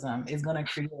capitalism is going to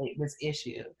create this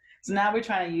issue. So now we're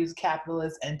trying to use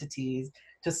capitalist entities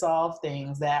to solve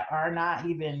things that are not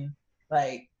even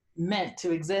like meant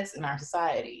to exist in our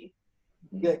society.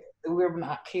 We're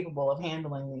not capable of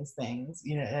handling these things.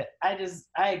 You know,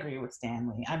 I agree with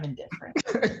Stanley. I'm indifferent.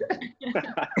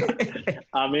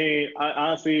 I mean, I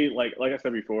honestly, like I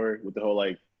said before, with the whole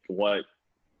like, what,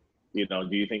 you know,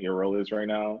 do you think your role is right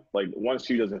now? Like, one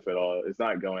shoe doesn't fit all. It's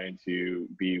not going to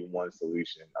be one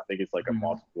solution. I think it's like a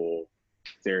multiple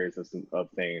series of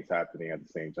things happening at the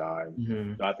same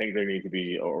time. So I think there needs to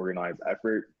be an organized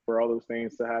effort for all those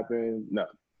things to happen. No,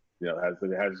 you know, has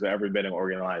there ever been an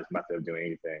organized method of doing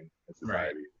anything in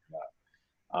society?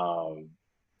 Right.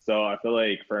 So I feel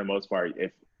like for the most part,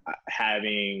 if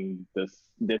having this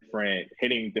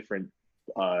hitting different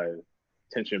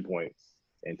tension points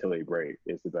until they break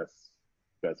is the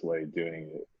best way of doing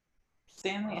it.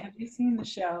 Stanley, have you seen the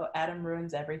show Adam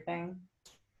Ruins Everything?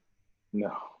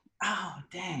 No. Oh,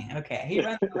 dang. Okay. He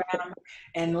runs around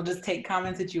and will just take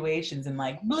common situations and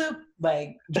like bloop,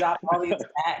 like drop all these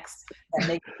facts that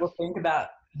make people think about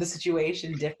the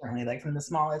situation differently, like from the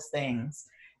smallest things.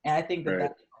 And I think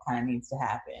that kind of needs to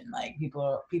happen. Like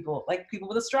people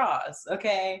with the straws.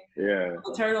 Okay. Yeah.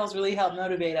 The turtles really help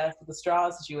motivate us with the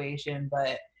straw situation,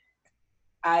 but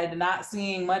I'm not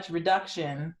seeing much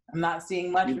reduction. I'm not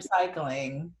seeing much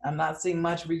recycling. I'm not seeing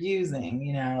much reusing,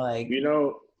 you know, like. You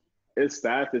know, it's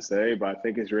sad to say, but I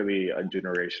think it's really a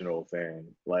generational thing.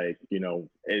 Like, you know,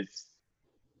 it's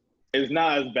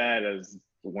not as bad as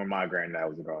when my granddad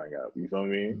was growing up. You feel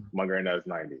me? My granddad's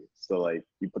 90. So like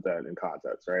you put that in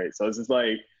context, right? So it's just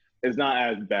like it's not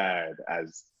as bad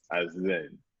as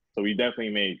then. So we definitely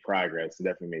made progress,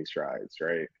 definitely made strides,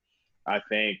 right? I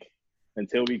think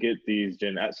until we get these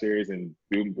Gen X series and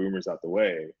boomers out the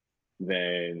way,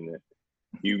 then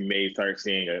you may start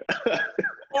seeing a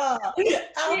no, I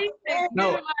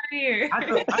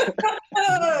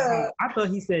thought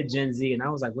he said Gen Z, and I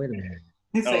was like, wait a minute.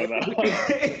 Not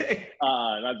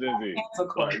Gen Z.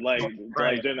 But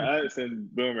like Gen X and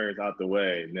boomers out the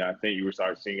way, and I think you will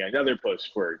start seeing another push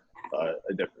for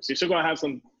a difference. You're still going to have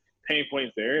some pain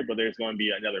points there, but there's going to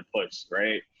be another push,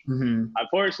 right?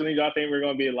 Unfortunately, do I think we're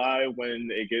going to be alive when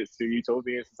it gets to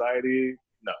utopian society?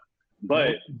 No.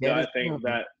 But I think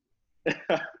that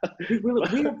we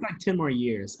have like 10 more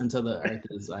years until the Earth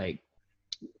is like.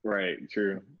 Right.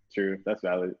 True. That's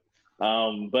valid.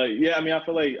 But yeah, I mean, I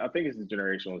think it's a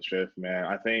generational shift, man.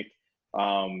 I think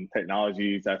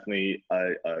technology is definitely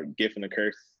a gift and a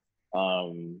curse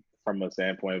from a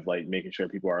standpoint of like making sure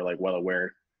people are like well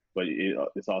aware, but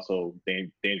it's also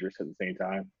dangerous at the same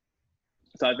time.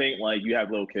 So I think like you have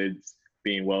little kids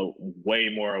being way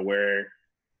more aware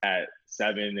at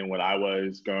 7 than what I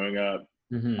was growing up.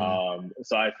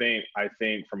 So I think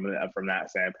from that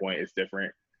standpoint, it's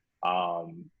different.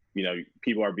 You know,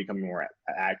 people are becoming more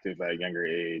active at a younger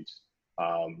age.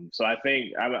 So I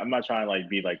think I'm not trying to like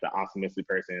be like the optimistic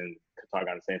person to talk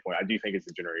on the standpoint. I do think it's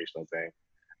a generational thing.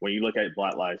 When you look at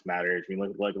Black Lives Matter, when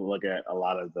you look at a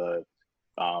lot of the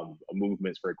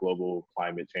movements for global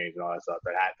climate change and all that stuff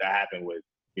that happened with,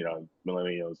 you know,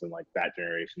 millennials and like that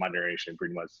generation, my generation,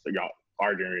 pretty much,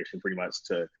 our generation, pretty much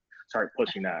to start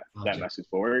pushing that message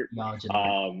forward.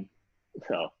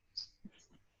 So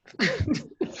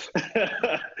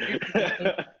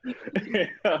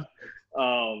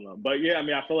But yeah, I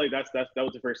mean, I feel like that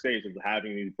was the first stage of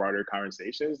having these broader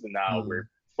conversations, and now we're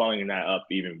following that up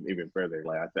even further.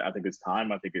 Like I think it's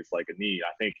time. I think it's like a need.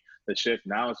 I think the shift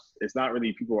now is it's not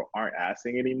really people aren't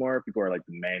asking anymore. People are like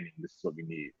demanding this is what we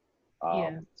need.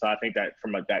 So I think that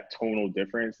from that tonal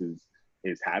difference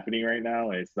is happening right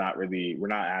now, and it's not really we're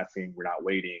not asking, we're not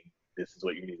waiting. This is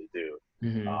what you need to do.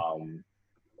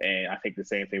 And I think the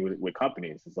same thing with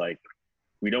companies. It's like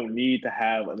we don't need to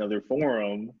have another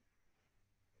forum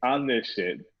on this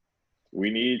shit. We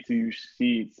need to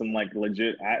see some like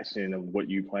legit action of what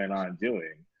you plan on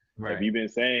doing. Right. If you've been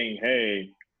saying,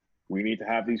 hey, we need to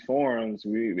have these forums,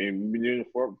 we've been doing a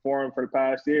forum for the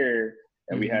past year,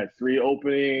 and we had three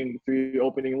opening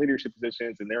leadership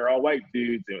positions, and they're all white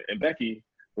dudes, and Becky,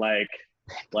 like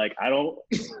I don't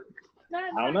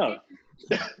know.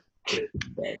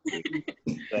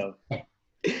 So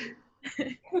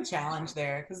a challenge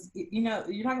there, because you know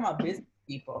you're talking about business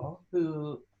people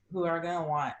who are going to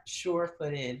want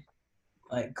sure-footed,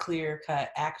 like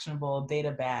clear-cut, actionable,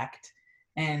 data-backed,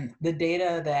 and the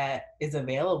data that is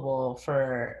available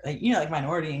for like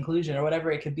minority inclusion or whatever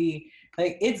it could be,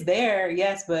 like it's there,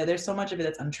 yes, but there's so much of it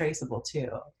that's untraceable too.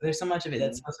 There's so much of it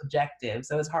that's so subjective,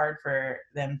 so it's hard for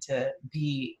them to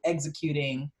be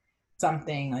executing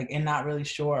something like and not really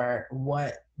sure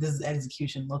what does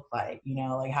execution look like,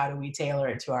 like how do we tailor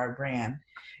it to our brand.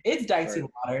 It's dicey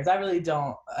waters. I really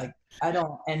don't I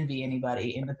don't envy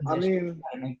anybody in the position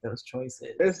to make those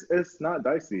choices. It's not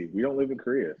dicey. We don't live in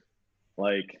Korea.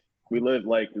 Like we live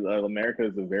America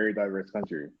is a very diverse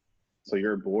country, so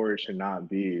your board should not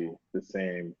be the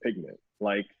same pigment.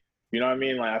 Like, you know what I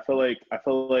mean? Like I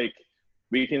feel like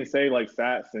we can say like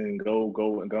stats and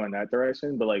go in that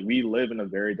direction, but like we live in a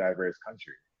very diverse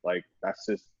country. Like that's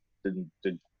just the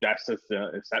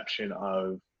inception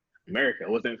of America. It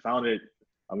wasn't founded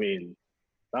on it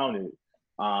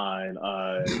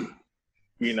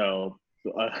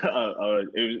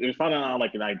was founded on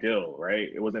like an ideal, right?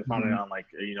 It wasn't founded on like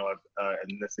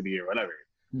ethnicity or whatever.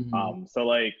 So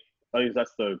like at least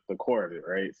that's the core of it,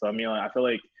 right? So I mean, like, I feel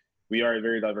like we are a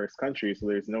very diverse country, so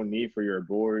there's no need for your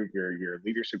board, your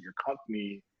leadership, your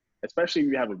company, especially if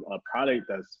you have a product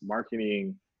that's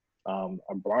marketing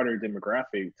a broader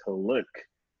demographic to look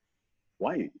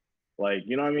white. Like,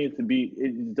 you know what I mean?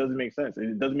 It doesn't make sense.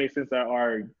 It doesn't make sense that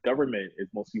our government is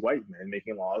mostly white men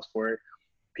making laws for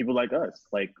people like us,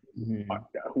 like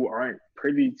who aren't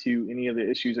privy to any of the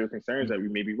issues or concerns that we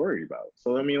may be worried about.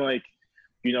 So I mean, like,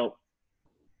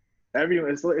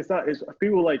 everyone, it's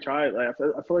people like try, like I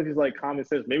feel like it's like common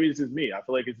sense. Maybe this is me. I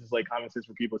feel like it's just like common sense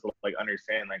for people to like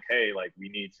understand, like, hey, like we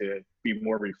need to be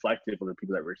more reflective of the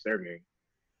people that we're serving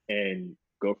and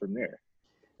go from there.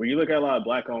 When you look at a lot of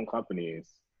Black-owned companies,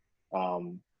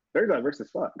 they're diverse as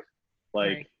fuck.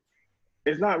 Like,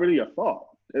 it's not really a fault.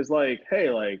 It's like, hey,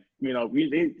 like, they don't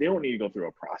need to go through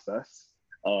a process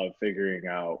of figuring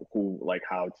out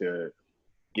how to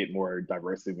get more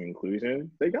diversity and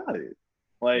inclusion. They got it.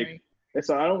 Like, and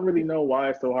so I don't really know why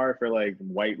it's so hard for like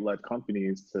white-led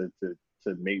companies to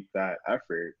make that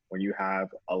effort when you have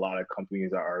a lot of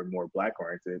companies that are more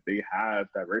Black-oriented. They have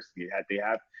diversity. They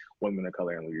have women of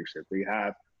color in leadership. They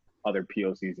have other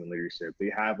POCs in leadership.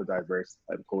 They have a diverse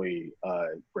employee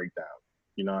breakdown.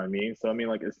 You know what I mean? So I mean,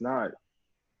 like, it's not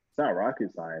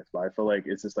rocket science, but I feel like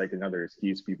it's just like another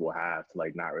excuse people have to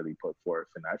like not really put forth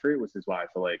an effort, which is why I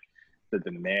feel like the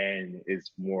demand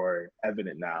is more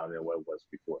evident now than what it was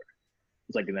before.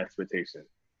 It's like an expectation.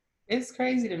 It's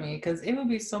crazy to me because it would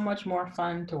be so much more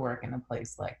fun to work in a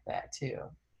place like that too.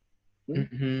 You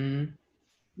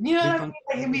know what I mean?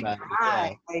 Like, it'd be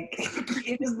dry. Like,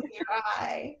 it just be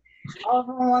dry. All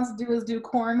everyone wants to do is do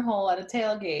cornhole at a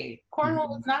tailgate.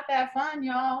 Cornhole is not that fun,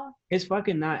 y'all. It's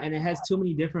fucking not, and it has too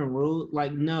many different rules.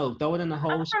 Like, no, throw it in the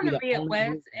hole. I'm from the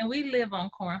Midwest, and we live on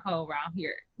cornhole around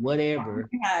here. Whatever.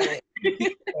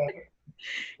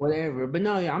 Whatever. But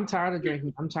no, yeah, I'm tired of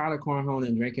drinking. I'm tired of cornhole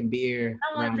and drinking beer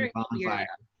around the bonfire.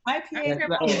 IPAs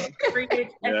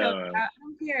I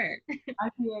don't care.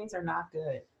 IPAs are not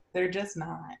good. They're just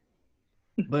not.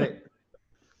 But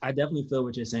I definitely feel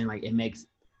what you're saying. Like, it makes,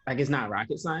 like, it's not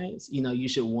rocket science. You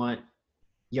should want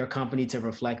your company to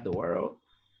reflect the world.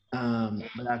 But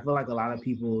I feel like a lot of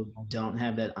people don't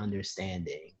have that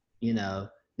understanding.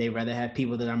 They rather have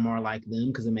people that are more like them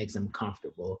because it makes them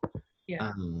comfortable.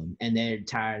 Yeah. And they're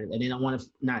tired, and they don't want to,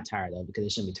 not tired of, because they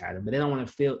shouldn't be tired of, but they don't want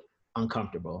to feel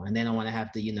uncomfortable, and they don't want to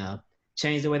have to,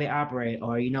 change the way they operate,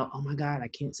 or, oh my God, I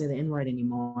can't say the N-word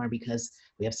anymore because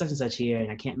we have such and such here,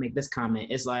 and I can't make this comment.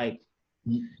 It's like,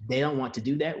 they don't want to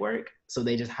do that work, so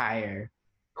they just hire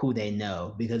who they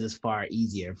know because it's far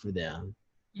easier for them.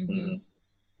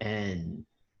 and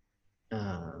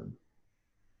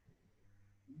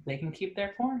They can keep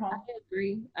their cornhole.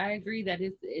 I agree that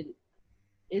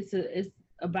it's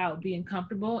about being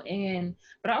comfortable,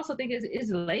 but I also think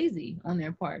it's lazy on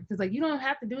their part, because like you don't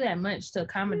have to do that much to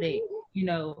accommodate, you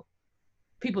know,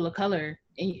 people of color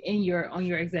on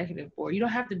your executive board. You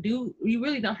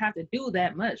really don't have to do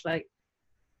that much. Like,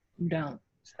 you don't.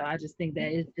 So I just think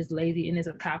that it's just lazy, and it's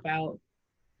a cop out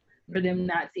for them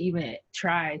not to even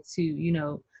try to, you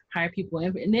know, hire people,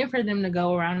 and then for them to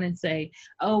go around and say,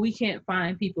 oh, we can't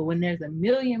find people when there's a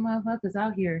million motherfuckers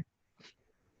out here.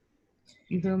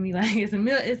 You feel me? Like it's a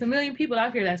million people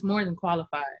out here that's more than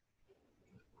qualified.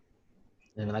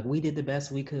 And like, we did the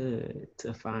best we could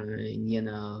to find, you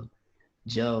know,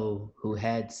 Joe, who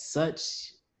had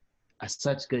such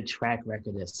good track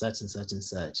record at such and such and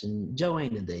such, and Joe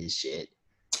ain't into his shit.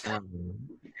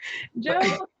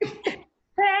 Joe,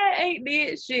 Tad ain't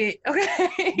did shit.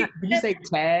 Okay. Did you say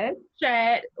Tad?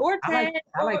 Chad or Tad.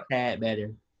 I like Tad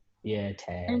better. Yeah,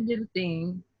 Tad. And did a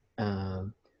thing.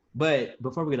 But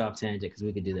before we get off tangent, because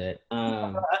we could do that.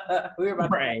 We were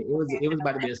about right. It was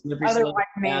about to be a slippery slope.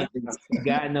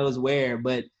 God knows where.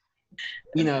 But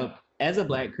you know, as a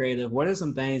Black creative, what are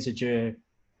some things that you're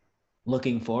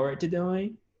looking forward to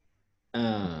doing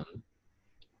to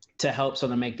help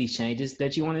sort of make these changes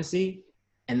that you want to see?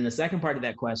 And then the second part of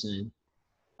that question,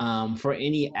 for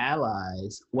any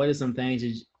allies, what are some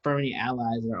things for any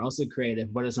allies that are also creative,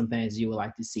 what are some things you would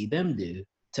like to see them do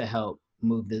to help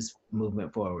move this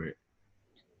movement forward?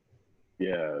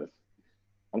 Yeah,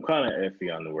 I'm kind of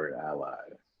iffy on the word ally.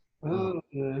 Ooh,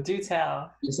 do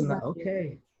tell.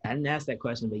 Okay. I didn't ask that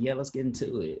question, but yeah, let's get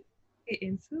into it. Get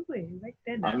into it. Like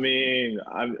that. I mean,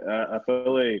 I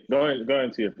feel like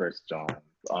going to your first, John.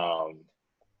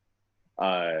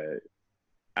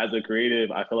 As a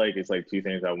creative, I feel like it's like two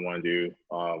things I want to do.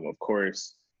 Of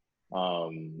course, I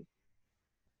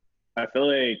feel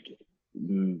like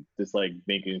just like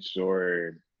making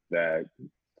sure that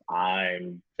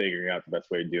I'm figuring out the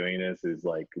best way of doing this is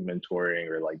like mentoring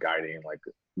or like guiding like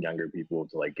younger people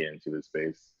to like get into the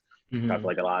space. Mm-hmm. I feel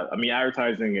like I mean,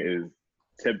 advertising is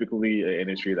typically an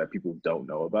industry that people don't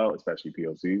know about, especially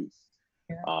POCs.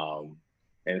 Yeah.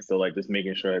 And so like just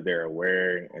making sure that they're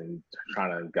aware and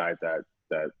trying to guide that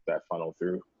funnel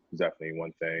through is definitely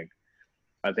one thing.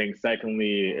 I think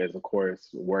secondly is of course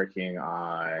working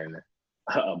on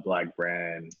a Black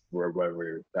brand,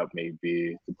 wherever that may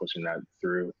be, to pushing that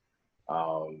through,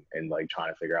 and like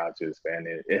trying to figure out to expand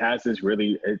it. It has this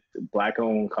really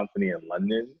Black-owned company in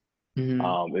London.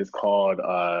 Mm-hmm. It's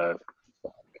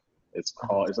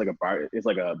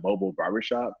like a mobile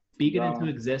barbershop. Speak it into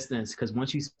existence, because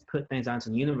once you put things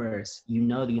onto the universe, you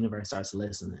know the universe starts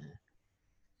listening.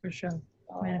 For sure.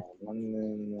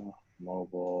 London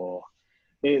mobile.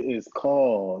 It is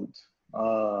called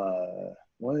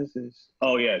what is this?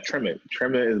 Oh yeah, Trim It.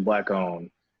 Trim It is Black owned.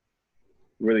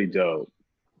 Really dope.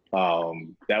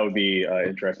 That would be an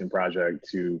interesting project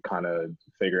to kind of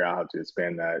figure out how to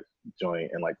expand that joint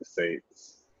in like the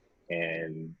States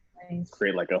and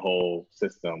create like a whole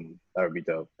system. That would be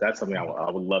dope. That's something I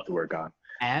would love to work on.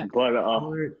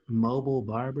 Mobile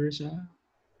barbershop?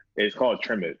 It's called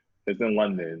Trim It. It's in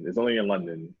London. It's only in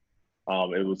London.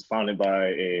 It was founded by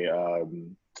a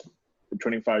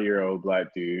 25-year-old Black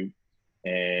dude,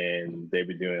 and they've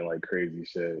been doing like crazy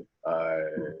shit.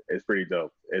 It's pretty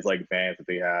dope. It's like vans that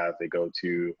they have. They go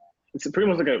to. It's pretty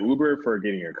much like an Uber for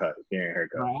getting your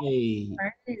haircut. Right.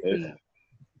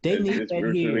 They need that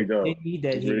really here. Dope. They need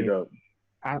that it's here. Really dope.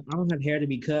 I don't have hair to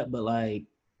be cut, but like.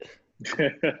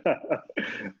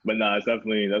 But no, that's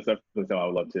definitely something I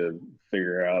would love to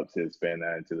figure out to expand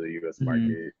that into the U.S.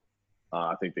 market.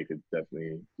 I think they could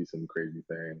definitely do some crazy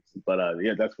things. But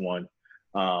yeah, that's one.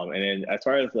 And then as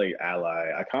far as like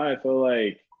ally, I kind of feel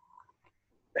like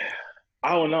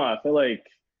I don't know. I feel like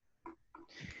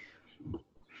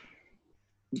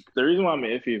the reason why I'm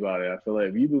iffy about it, I feel like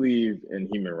if you believe in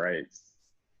human rights,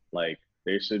 like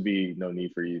there should be no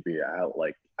need for you to be out.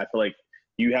 Like I feel like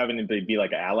you having to be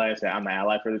like an ally, say I'm an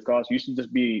ally for this cause. You should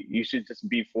just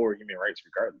be for human rights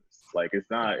regardless. Like it's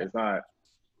not,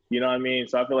 you know what I mean?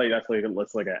 So I feel like that's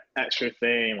like an extra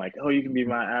thing. Like, oh, you can be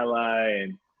my ally,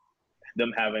 and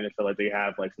them having to feel like they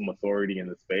have like some authority in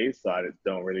the space. So I just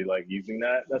don't really like using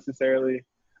that necessarily.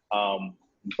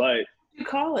 But you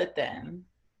call it then?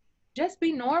 Just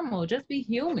be normal. Just be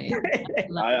human.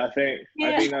 I think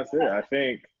that's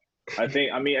it.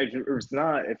 I mean,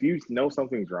 if you know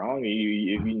something's wrong,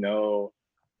 if you know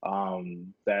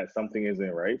that something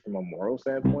isn't right from a moral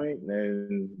standpoint,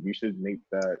 then you should make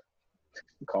that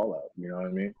call out. You know what I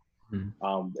mean?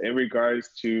 In regards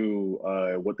to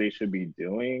what they should be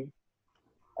doing,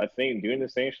 I think doing the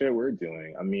same shit we're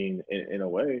doing. I mean, in a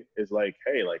way, it's like,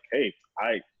 hey,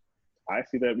 I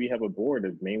see that we have a board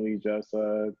of mainly just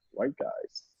white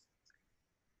guys.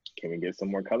 Can we get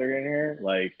some more color in here?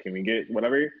 Like, can we get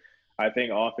whatever? I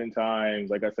think oftentimes,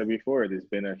 like I said before, there's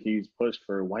been a huge push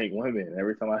for white women.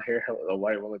 Every time I hear a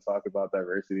white woman talk about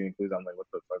diversity and inclusion, I'm like, what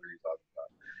the fuck are you talking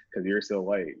about? Because you're still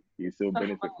white. You still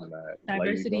benefit from that.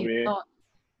 Diversity of thought.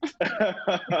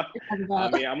 I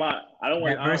mean, I'm not. I don't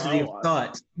want diversity of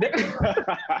thought.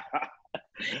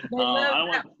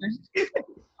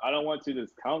 I don't want to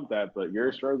discount that, but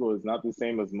your struggle is not the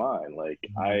same as mine. Like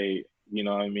you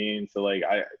know what I mean? So like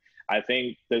I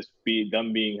think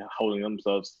them holding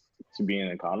themselves to being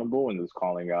accountable and just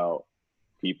calling out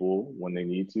people when they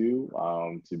need to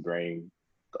bring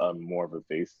more of a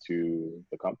face to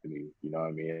the company. You know what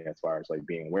I mean? As far as like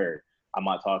being aware. I'm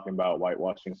not talking about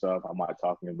whitewashing stuff. I'm not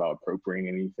talking about appropriating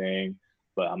anything,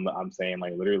 but I'm saying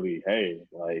like literally, hey,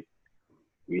 like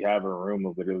we have a room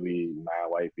of literally mad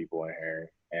white people in here,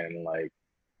 and like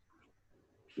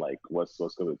what's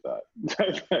good with that?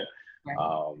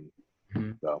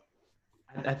 So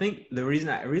I think the reason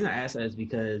I asked that is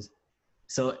because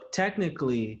so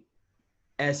technically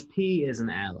SP is an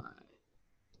ally,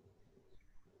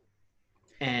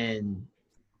 and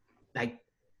like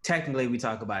technically we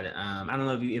talk about it. I don't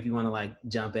know if you want to like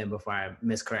jump in before I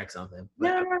miscorrect something.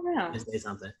 No. Say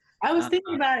something. I was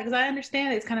thinking about it because I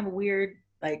understand it's kind of a weird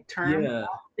like term. Yeah. I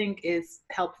think is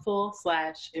helpful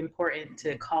 / important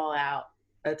to call out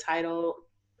a title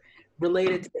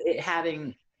related to it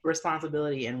having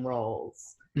responsibility and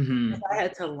roles. Mm-hmm. I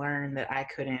had to learn that I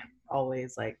couldn't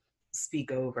always like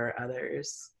speak over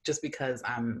others just because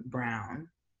I'm brown.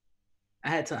 I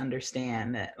had to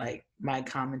understand that like my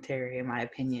commentary and my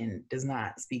opinion does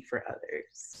not speak for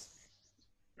others.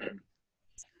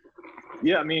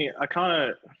 Yeah, I mean, I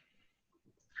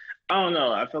don't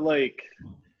know. I feel like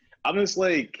I'm just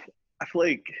like I feel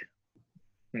like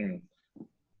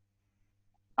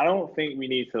I don't think we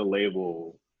need to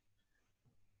label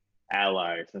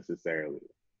allies necessarily.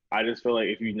 I just feel like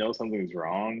if you know something's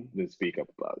wrong, then speak up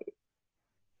about it.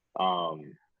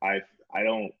 I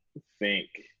don't think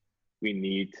we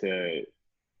need to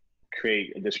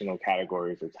create additional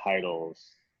categories or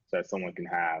titles that someone can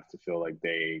have to feel like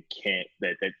they can't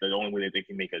that the only way that they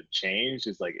can make a change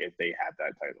is like if they have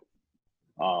that title,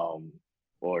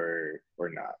 or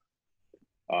not.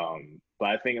 But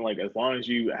I think like as long as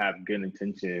you have good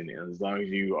intention and as long as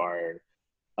you are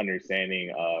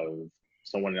understanding of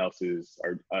someone else's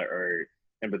or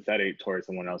empathetic towards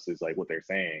someone else's like what they're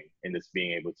saying and just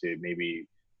being able to maybe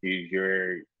use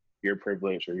your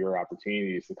privilege or your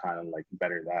opportunities to kind of like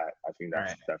better that, I think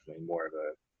that's definitely more of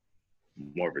a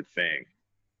thing.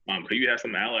 But you have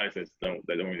some allies that don't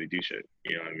really do shit.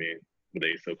 You know what I mean? But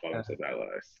they still call themselves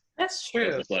allies. That's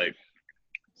true.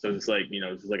 So it's like you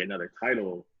know, it's just like another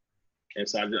title. And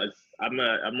so I'm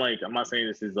not saying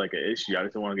this is like an issue. I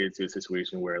just don't want to get into a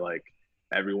situation where like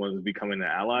everyone's becoming an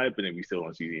ally, but then we still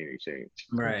don't see any change.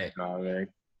 Right. You know what I mean?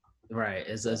 Right.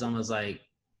 It's almost like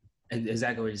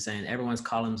exactly what you're saying. Everyone's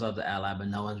calling themselves an ally, but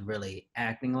no one's really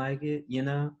acting like it, you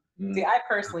know? See, I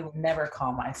personally would never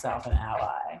call myself an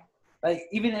ally. Like,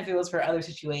 even if it was for other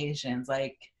situations,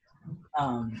 like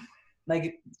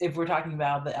if we're talking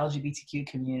about the LGBTQ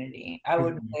community, I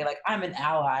wouldn't say like I'm an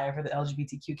ally for the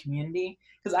LGBTQ community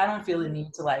because I don't feel the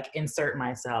need to like insert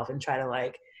myself and try to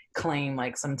like claim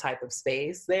like some type of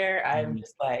space there. I'm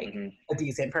just like a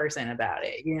decent person about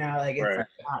it, you know, like it's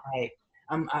not like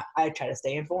I try to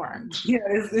stay informed. You know,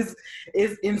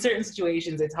 it's in certain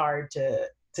situations it's hard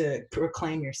to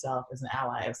proclaim yourself as an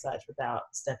ally of such without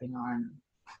stepping on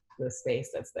the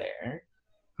space that's there.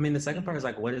 I mean, the second part is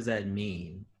like, what does that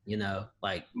mean? You know,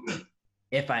 like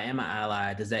if I am an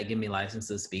ally, does that give me license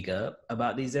to speak up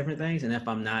about these different things? And if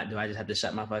I'm not, do I just have to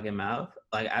shut my fucking mouth?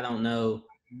 Like, I don't know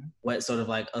what sort of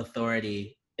like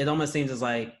authority. It almost seems it's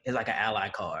like an ally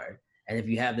card. And if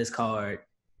you have this card,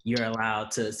 you're allowed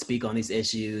to speak on these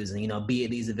issues and, you know, be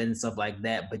at these events and stuff like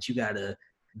that, but you got to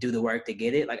do the work to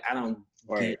get it. Like, I don't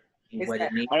get what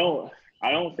it means.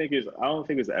 I don't think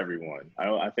it's everyone.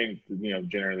 I think, you know,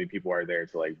 generally people are there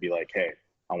to like be like, hey,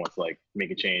 I want to like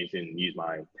make a change and use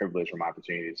my privilege or my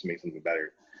opportunities to make something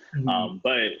better.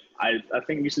 But I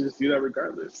think you should just do that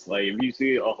regardless. Like if you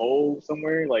see a hole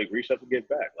somewhere, like reach up and get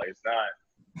back. Like it's not,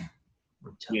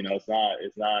 you know,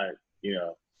 it's not, you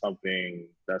know, something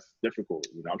that's difficult.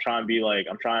 You know, I'm trying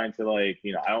to like,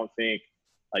 you know, I don't think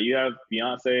like you have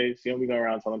Beyonce, she don't be going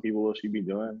around telling people what she be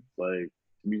doing. Like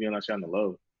she be doing that shit on the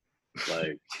low.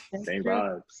 Like same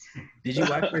vibes. Did you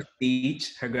watch her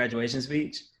speech, her graduation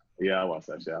speech? Yeah, I watched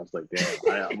that shit. I was like,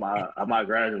 damn, I'm not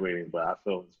graduating, but I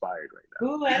feel inspired right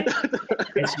Ooh,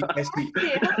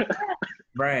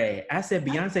 Right. I said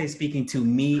Beyonce is speaking to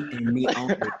me and me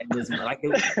only. And this, like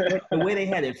the way they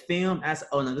had it filmed, I said,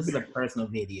 oh no, this is a personal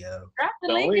video. Drop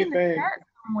the link in the chat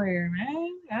somewhere,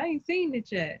 man. I ain't seen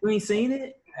it yet. You ain't seen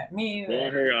it? Me Go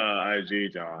on her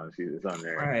IG, John. It's on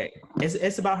there. Right.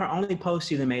 It's about her only post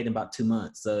she made in about 2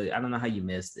 months. So I don't know how you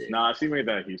missed it. Nah, she made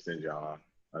that Houston, John,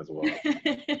 as well.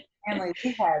 Stanley,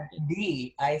 we had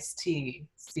the Ice-T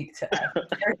speak to us.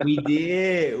 We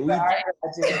did. That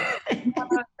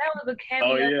was a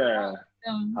cameo. Oh yeah.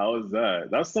 How was that?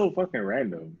 That's so fucking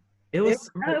random. It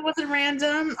wasn't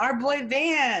random. Our boy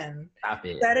Van Stop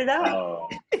it. set it up. Oh.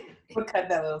 We'll cut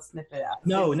that little snippet out.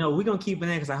 No, we're gonna keep it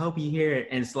in because I hope you hear it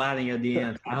and slide in your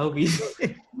DMs. I hope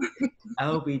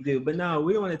you do. But no,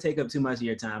 we don't want to take up too much of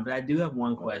your time. But I do have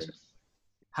one question.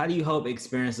 How do you hope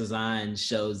experience design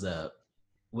shows up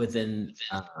within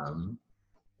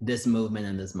this movement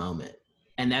and this moment?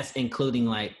 And that's including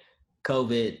like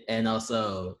COVID and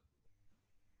also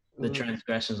the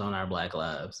transgressions on our Black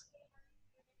lives.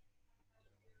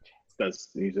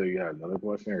 You said you had another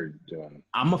question, or John?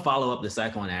 I'm gonna follow up the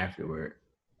second one afterward.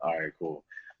 All right, cool.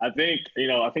 I think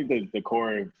the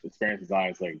core of experience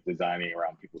design is like designing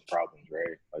around people's problems,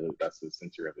 right? That's the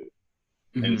center of it.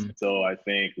 Mm-hmm. And so I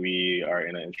think we are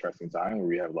in an interesting time where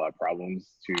we have a lot of problems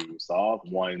to solve.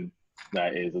 One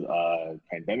that is a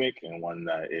pandemic and one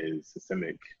that is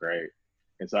systemic, right?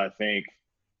 And so I think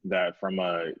that from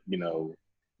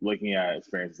looking at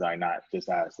experience design, not just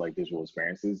as like visual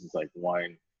experiences, it's like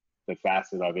the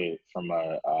facet of it from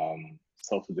a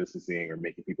social distancing or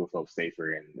making people feel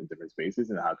safer in different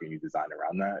spaces, and how can you design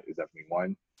around that is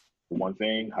definitely one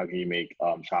thing. How can you make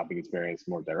shopping experience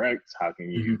more direct? How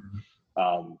can you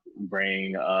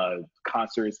bring a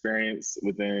concert experience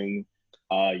within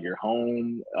your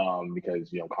home,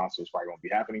 because concerts probably won't be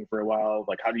happening for a while.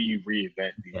 Like, how do you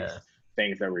reinvent these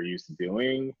things that we're used to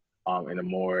doing in a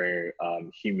more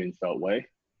human felt way?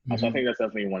 So I think that's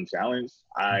definitely one challenge.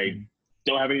 I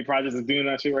don't have any projects of doing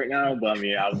that shit right now, but I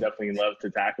mean, I would definitely love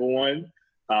to tackle one.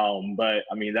 But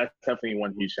I mean, that's definitely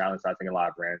one huge challenge I think a lot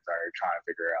of brands are trying to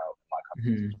figure out. My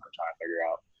companies are trying to figure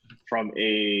out from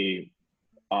a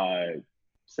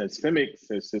systemic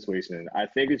situation. I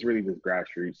think it's really this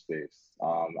grassroots space.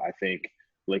 I think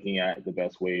looking at the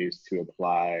best ways to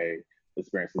apply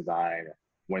experience design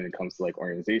when it comes to like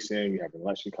organization. We have an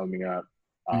election coming up.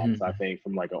 So I think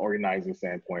from like an organizing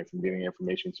standpoint, from getting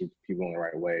information to people in the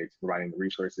right way, to providing the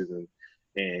resources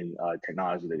and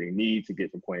technology that they need to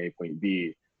get from point A to point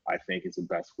B, I think it's the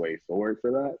best way forward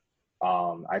for that.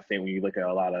 I think when you look at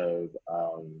a lot of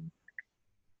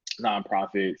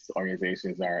nonprofits,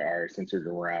 organizations that are centered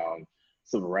around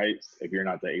civil rights, if you're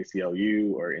not the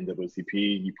ACLU or NAACP,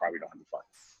 you probably don't have the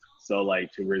funds. So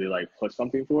like to really like push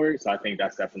something forward. So I think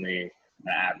that's definitely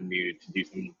an avenue to do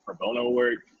some pro bono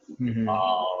work,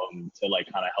 to like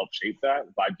kind of help shape that.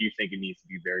 But I do think it needs to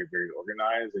be very, very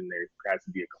organized, and there has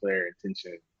to be a clear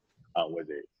intention with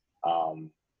it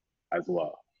as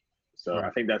well. So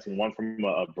I think that's one from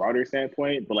a broader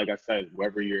standpoint. But like I said,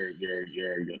 wherever your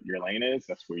lane is,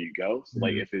 that's where you go. So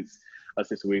like if it's a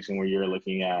situation where you're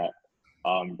looking at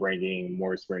bringing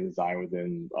more experience design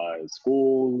within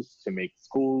schools to make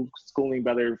schooling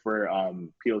better for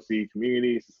POC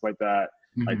communities, stuff like that.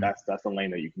 Like that's the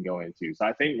lane that you can go into. So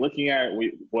I think looking at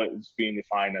what's being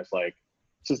defined as like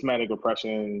systematic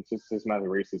oppression, systematic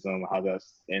racism, how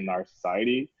that's in our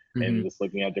society, and just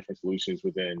looking at different solutions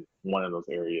within one of those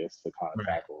areas to kind of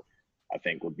tackle, I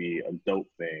think would be a dope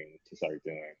thing to start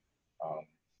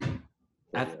doing.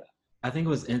 I think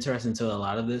what's interesting to a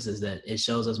lot of this is that it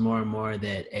shows us more and more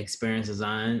that experience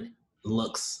design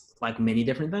looks like many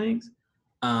different things,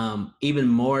 even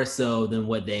more so than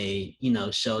what they,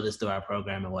 showed us through our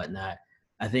program and whatnot.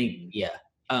 I think,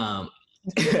 I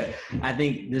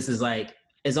think this is like,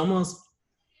 it's almost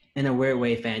in a weird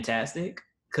way fantastic,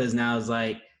 because now it's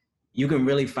like, you can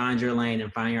really find your lane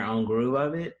and find your own groove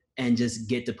of it and just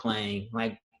get to playing.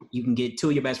 Like you can get two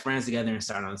of your best friends together and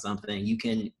start on something. You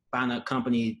can find a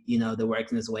company, that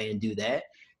works in this way and do that.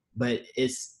 But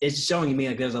it's showing me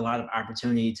like there's a lot of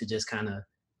opportunity to just kind of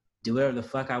do whatever the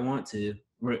fuck I want to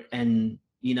and,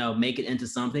 make it into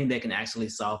something that can actually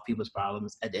solve people's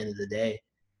problems at the end of the day.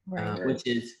 Right. Which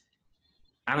is,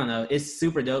 I don't know, it's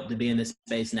super dope to be in this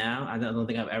space now. I don't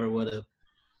think I've ever would have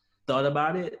thought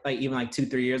about it, like even like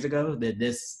 2-3 years ago, that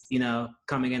this,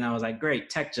 coming in, I was like, great,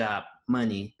 tech job,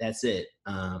 money, that's it.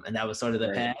 And that was sort of the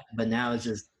path, but now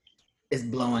it's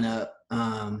blowing up.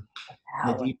 The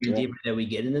deeper and deeper that we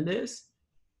get into this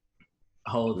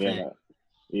whole thing.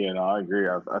 Yeah, no, I agree.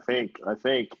 I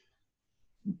think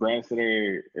Brand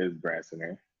Center is Brand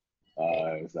Center.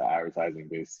 It's an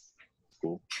advertising-based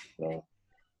school, so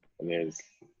there's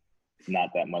not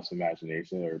that much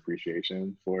imagination or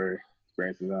appreciation for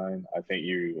experience design. I think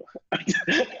you.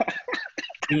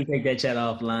 You can take that chat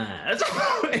offline.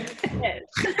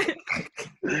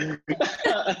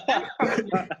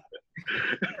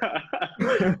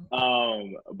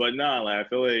 But no, like I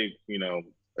feel like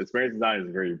experience design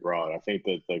is very broad. I think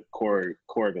that the core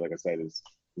of it, like I said, is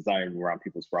designing around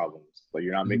people's problems. Like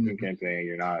you're not making a campaign.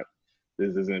 You're not.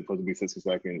 This isn't supposed to be 60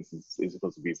 seconds. It's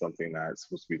supposed to be something that's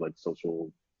supposed to be like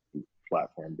social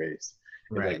platform based.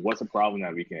 Right. It's like, what's a problem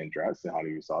that we can address and how do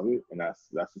you solve it? And that's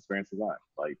experience design.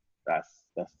 Like that's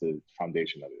the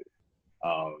foundation of it.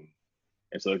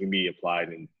 And so it can be applied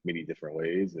in many different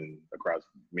ways and across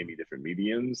many different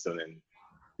mediums. So then,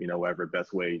 whatever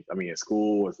best way. I mean, in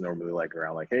school, it's normally like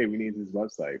around like, hey, we need this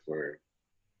website for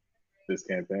this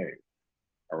campaign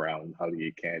around how to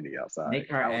eat candy outside.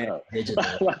 Make our ad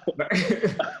digital.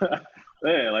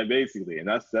 Yeah, like basically, and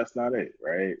that's not it,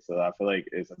 right? So I feel like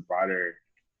it's a broader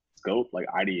scope. Like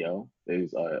IDEO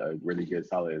is a really good,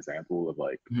 solid example of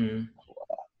like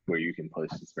where you can push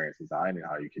experience design and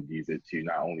how you can use it to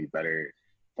not only better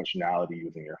functionality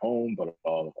within your home, but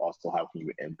also how can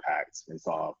you impact and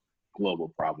solve global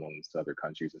problems to other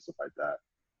countries and stuff like that.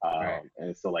 Right.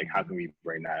 And so like, how can we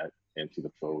bring that into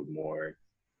the fold more?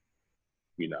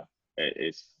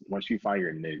 It's once you find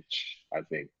your niche, I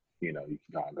think, you can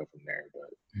kind of go from there. But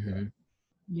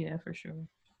yeah, for sure.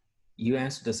 You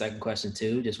answered the second question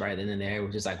too, just right in there,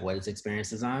 which is like, what is experience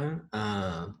design?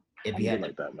 If you had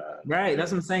like that, man. Right,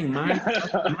 that's what I'm saying. Mine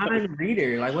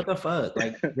reader, like what the fuck?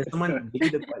 Like, did someone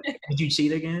did you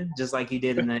cheat again, just like you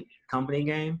did in that company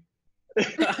game?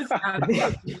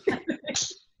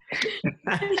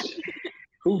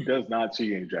 Who does not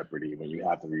cheat in Jeopardy when you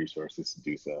have the resources to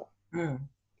do so?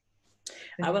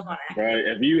 I was on right.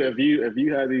 If you had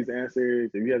these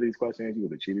answers, if you had these questions, you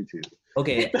would have cheated too.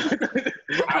 Okay.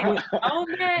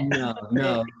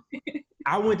 No.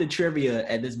 I went to trivia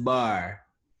at this bar,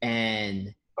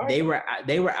 and they were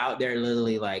out there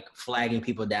literally like flagging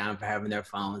people down for having their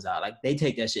phones out. Like they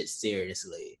take that shit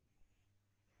seriously.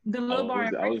 The little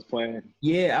bar. I was playing.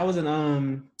 Yeah, I was in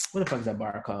what the fuck is that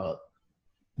bar called?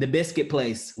 The Biscuit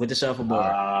Place with the shuffleboard.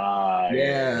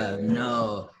 Yeah,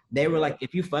 no. They were like,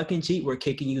 if you fucking cheat, we're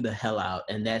kicking you the hell out.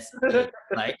 And that's it.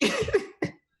 Like.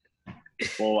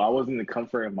 Well, I was in the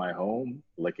comfort of my home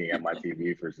looking at my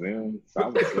TV for Zoom. So I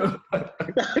was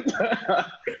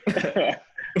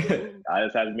I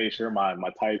just had to make sure my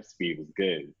type speed was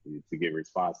good to get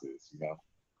responses,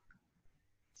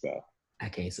 So I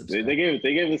can't subscribe. They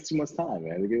gave us too much time,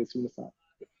 man. They gave us too much time.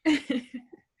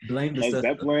 Blame the system.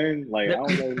 Zeppelin, like I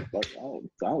don't know, I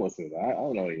don't listen to that. I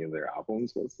don't know any of their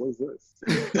albums. What's this?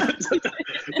 You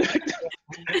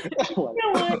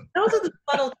know what? Those are the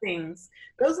subtle things.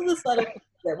 Those are the subtle things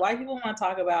that white people want to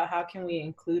talk about. How can we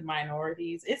include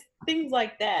minorities? It's things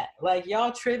like that. Like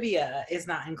y'all trivia is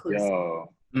not inclusive.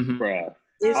 Yo, bruh.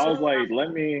 I was like,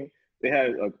 they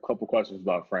had a couple questions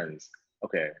about Friends.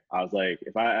 Okay, I was like,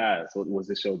 if I asked, what was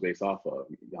this show based off of?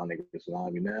 Y'all niggas would not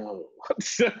even know.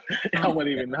 I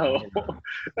wouldn't even know.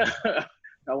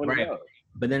 I wouldn't know.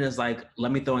 But then it's like,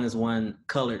 let me throw in this one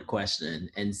colored question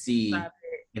and see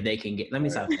if they can get. Let me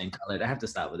stop saying colored. I have to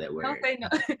stop with that word. Don't say no.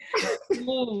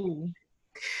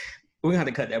 We're gonna have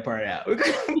to cut that part out.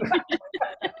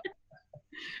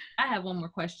 I have one more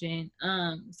question.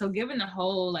 So given the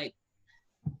whole like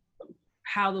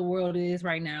how the world is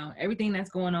right now, everything that's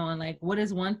going on, like what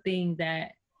is one thing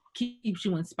that keeps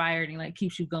you inspired and like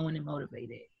keeps you going and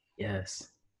motivated? Yes.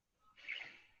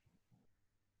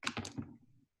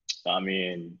 I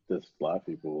mean, just Black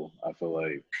people, I feel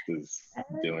like just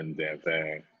doing the damn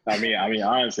thing. I mean,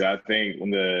 honestly, I think when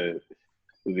the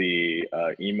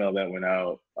email that went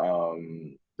out,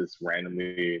 just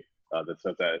randomly, the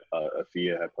stuff that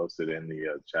Afia had posted in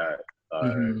the chat,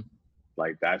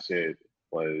 like that shit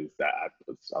was that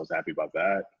I was happy about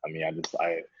that. I mean, I just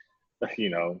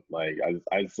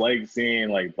like seeing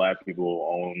like Black people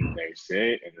own their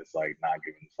shit and just like not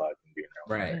giving a fuck and being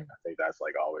their own. Right. I think that's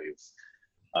like always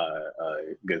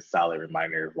a good solid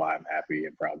reminder of why I'm happy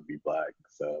and proud to be Black.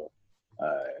 So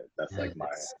that's like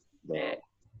my little.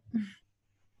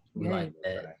 Like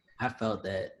that. I felt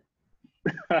that.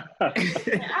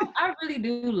 I really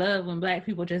do love when Black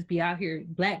people just be out here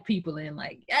Black people and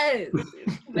like, yes,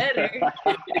 better.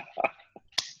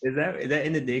 Is that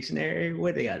in the dictionary?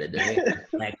 What they gotta do?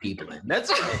 Black people in.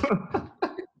 That's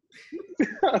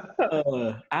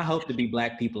I hope to be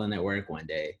Black people in at work one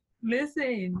day.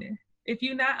 Listen, if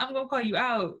you're not, I'm gonna call you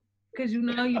out because you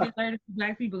know you deserve to be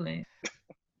Black people in.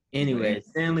 Anyway,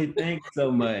 Stanley, thanks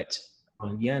so much.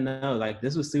 Yeah, no, like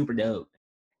this was super dope.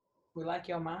 We like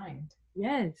your mind.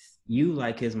 Yes. You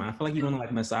like his mind. I feel like you want to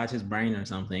like massage his brain or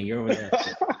something. You're over there.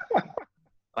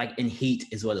 Like in heat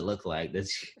is what it looked like.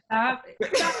 Stop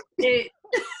it.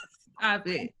 Stop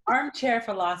it. Armchair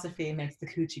philosophy makes the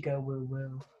coochie go woo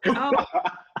woo. Oh.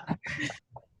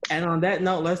 And on that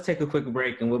note, let's take a quick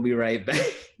break and we'll be right back.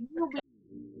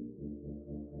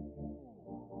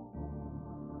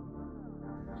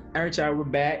 All right, y'all, we're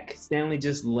back. Stanley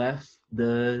just left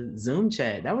the Zoom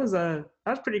chat. That was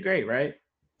pretty great, right?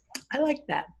 I like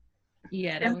that.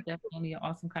 Yeah, that was definitely an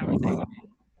awesome conversation.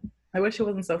 I wish it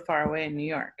wasn't so far away in New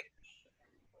York.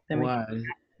 Then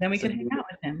we could hang out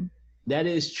with him. That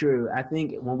is true. I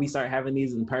think when we start having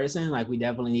these in person, like we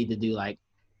definitely need to do like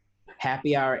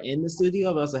happy hour in the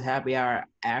studio, but also happy hour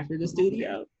after the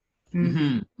studio.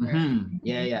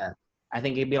 Yeah. I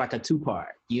think it'd be like a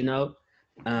 2-part, you know?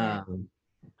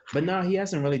 But no, he has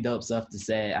some really dope stuff to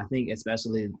say. I think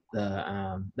especially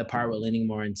the part we're leaning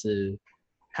more into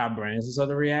how brands are sort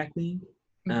of reacting,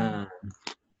 and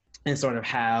sort of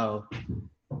how,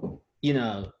 you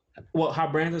know, how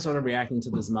brands are sort of reacting to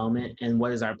this moment, and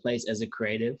what is our place as a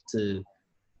creative to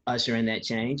usher in that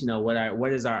change. You know,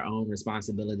 what is our own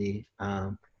responsibility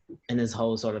in this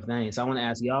whole sort of thing. So I want to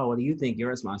ask y'all, what do you think your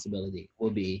responsibility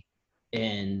will be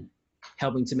in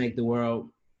helping to make the world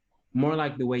more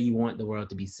like the way you want the world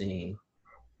to be seen?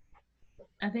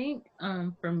 I think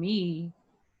for me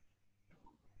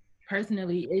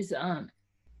personally is an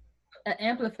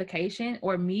amplification,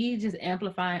 or me just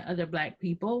amplifying other Black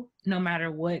people, no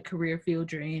matter what career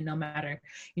field you're in, no matter,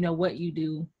 you know, what you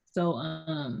do. So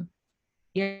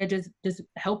yeah, just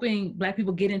helping Black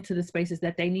people get into the spaces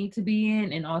that they need to be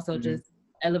in, and also just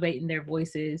elevating their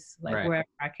voices like wherever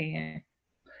I can.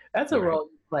 That's a role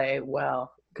you play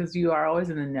well, because you are always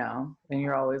in the know, and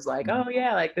you're always like, oh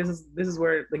yeah, like this is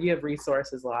where, like, you have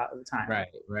resources a lot of the time. Right.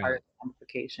 Part of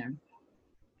amplification.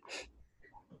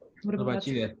 What about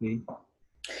you, FP?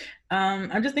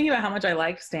 I'm just thinking about how much I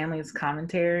like Stanley's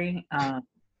commentary.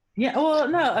 Yeah, well,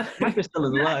 no. Not you're still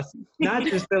in lust. Not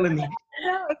you're still in heat.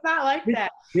 No, it's not like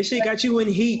that. This shit got you in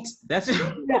heat. That's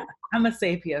yeah, I'm a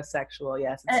sapiosexual,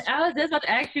 yes. I was just about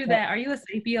to ask you that. Are you a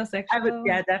sapiosexual?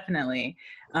 Yeah, definitely.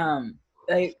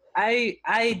 Like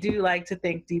I do like to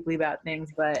think deeply about things,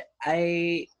 but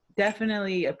I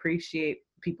definitely appreciate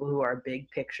people who are big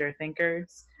picture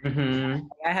thinkers. I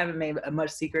haven't made a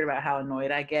much secret about how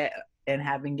annoyed I get and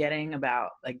have been getting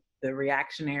about like the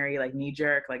reactionary, like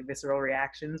knee-jerk, like visceral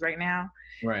reactions right now.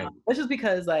 Right. It's just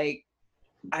because like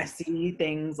I see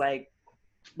things like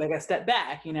I step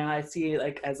back, you know, I see it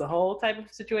like as a whole type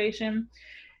of situation.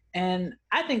 And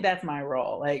I think that's my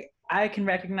role. Like I can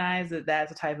recognize that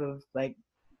that's a type of like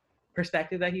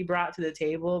perspective that he brought to the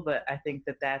table, but I think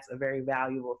that that's a very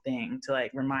valuable thing to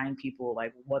like remind people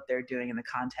like what they're doing in the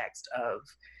context of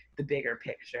the bigger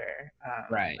picture.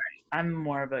 Right. I'm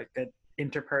more of a good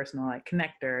interpersonal, like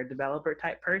connector, developer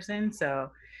type person.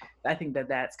 So I think that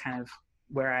that's kind of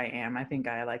where I am. I think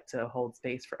I like to hold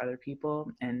space for other people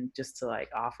and just to like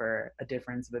offer a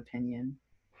difference of opinion.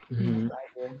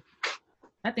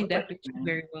 I think that fits you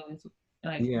very well.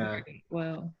 Like, very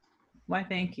well. Why,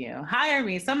 thank you. Hire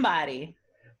me, somebody.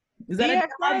 Is that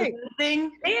a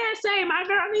thing? say my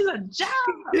girl needs a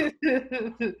job.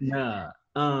 Yeah.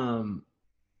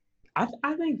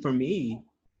 I think for me,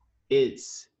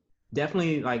 it's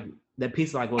definitely like that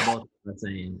piece, like what both are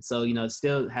saying. So, you know,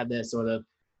 still have that sort of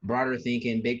broader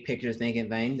thinking, big picture thinking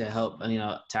thing to help, you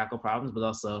know, tackle problems, but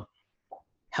also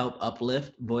help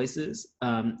uplift voices.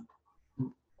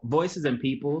 Voices and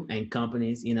people and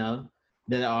companies, you know,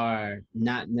 that are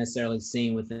not necessarily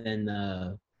seen within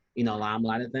the, you know,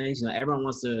 limelight of things. You know, everyone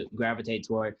wants to gravitate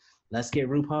toward, let's get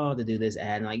RuPaul to do this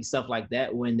ad and like stuff like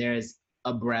that, when there's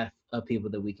a breadth of people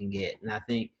that we can get. And I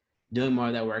think doing more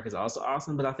of that work is also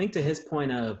awesome. But I think to his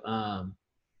point of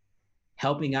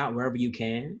helping out wherever you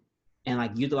can and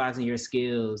like utilizing your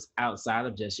skills outside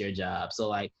of just your job. So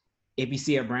like if you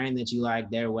see a brand that you like,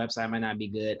 their website might not be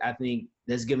good, I think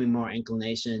that's giving more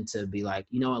inclination to be like,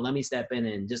 you know what, let me step in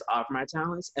and just offer my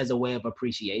talents as a way of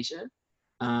appreciation,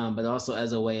 but also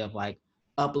as a way of like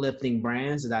uplifting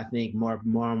brands that I think more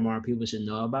and more people should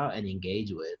know about and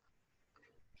engage with.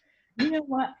 You know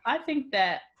what? I think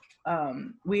that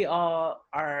we all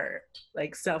are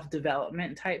like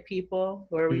self-development type people,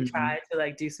 where we try to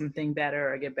like do something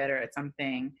better or get better at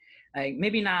something. Like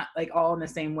maybe not like all in the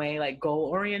same way, like goal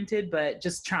oriented, but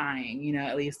just trying, you know,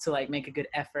 at least to like make a good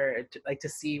effort, to, like to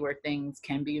see where things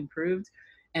can be improved.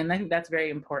 And I think that's very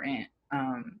important,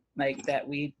 like that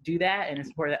we do that, and it's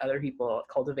important that other people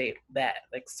cultivate that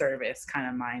like service kind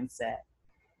of mindset.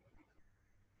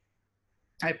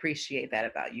 I appreciate that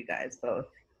about you guys both.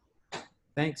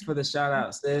 Thanks for the shout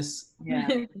out, sis. Yeah.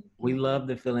 We love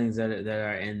the feelings that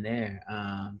are in there.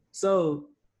 So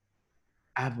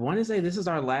I want to say this is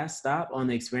our last stop on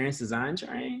the experience design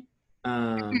train.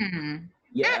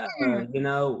 Yeah,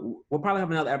 we'll probably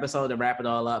have another episode to wrap it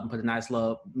all up and put a nice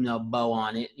little, bow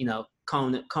on it,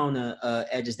 comb the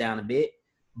edges down a bit.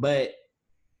 But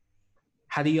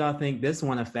how do y'all think this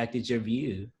one affected your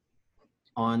view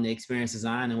on the experience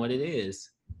design and what it is?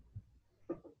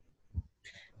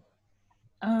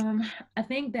 I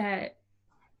think that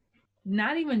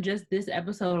not even just this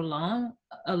episode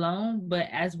alone, but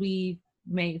as we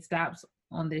made stops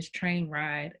on this train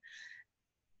ride,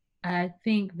 I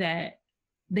think that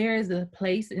there is a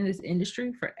place in this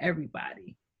industry for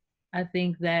everybody. I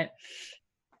think that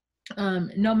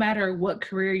no matter what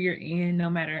career you're in, no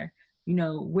matter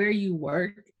where you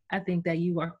work, I think that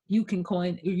you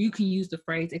can use the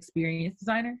phrase experience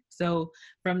designer. So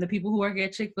from the people who work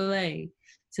at Chick-fil-A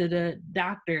to the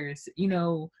doctors,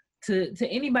 to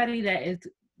anybody that is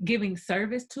giving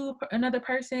service to another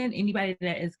person, anybody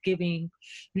that is giving,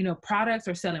 products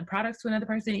or selling products to another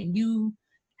person, you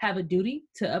have a duty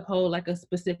to uphold like a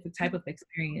specific type of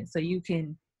experience. So you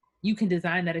can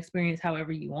design that experience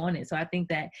however you want it. So I think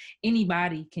that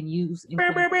anybody can use.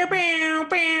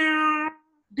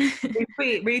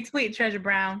 Retweet Treasure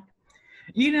Brown.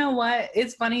 You know what?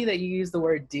 It's funny that you use the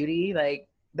word duty. Like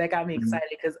that got me excited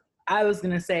because I was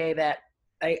gonna say that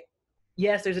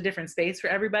yes, there's a different space for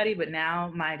everybody, but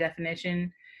now my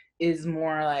definition is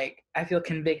more like I feel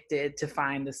convicted to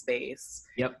find the space.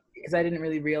 Yep. Because I didn't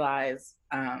really realize,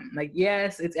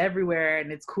 yes, it's everywhere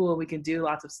and it's cool. We can do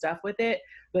lots of stuff with it,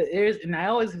 but and I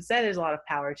always have said there's a lot of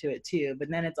power to it too. But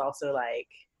then it's also like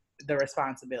the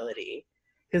responsibility,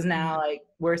 because now like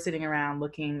we're sitting around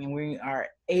looking and we are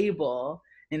able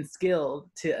and skilled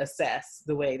to assess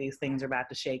the way these things are about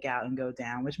to shake out and go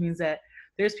down, which means that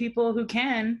there's people who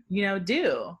can,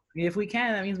 do. If we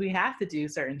can, that means we have to do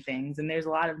certain things. And there's a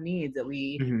lot of needs that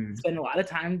we spend a lot of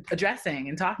time addressing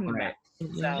and talking about.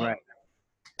 So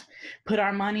put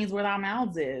our monies where our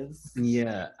mouths is.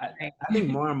 Yeah. I think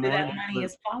more and more that money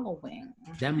is following.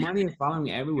 That money is following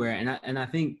everywhere. And I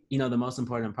think, the most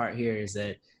important part here is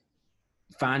that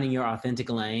finding your authentic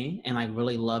lane and like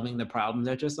really loving the problems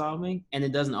that you're solving. And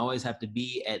it doesn't always have to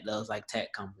be at those like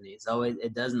tech companies. So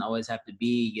it doesn't always have to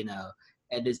be,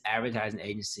 at this advertising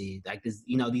agency, like this,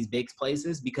 these big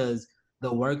places, because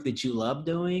the work that you love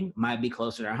doing might be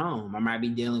closer to home or might be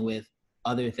dealing with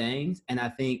other things. And I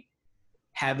think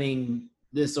having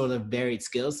this sort of varied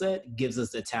skill set gives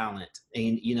us the talent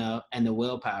and, and the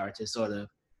willpower to sort of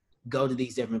go to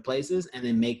these different places and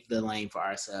then make the lane for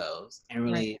ourselves and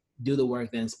really do the work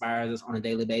that inspires us on a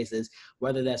daily basis,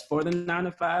 whether that's for the 9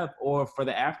 to 5 or for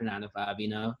the after 9 to 5.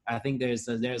 I think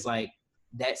there's like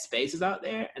that space is out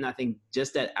there, and I think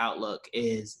just that outlook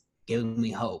is giving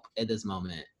me hope at this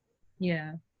moment.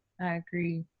 Yeah, I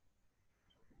agree.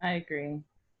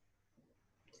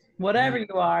 Whatever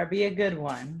you are, be a good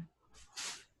one.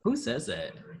 Who says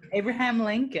that? Abraham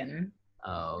Lincoln.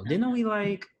 Oh, didn't we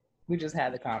like? We just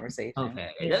had the conversation.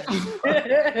 Okay. Yeah.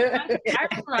 I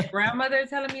remember my grandmother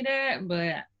telling me that,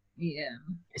 but yeah.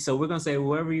 So we're gonna say,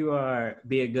 whoever you are,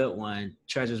 be a good one.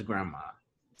 Treasure's grandma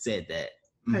said that.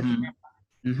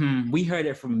 We heard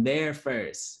it from there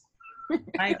first.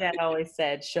 My dad always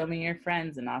said, "Show me your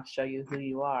friends, and I'll show you who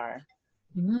you are."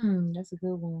 That's a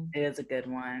good one. It is a good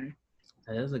one.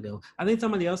 That is a good one. I think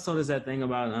somebody else told us that thing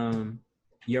about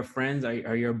your friends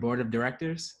are your board of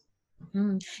directors.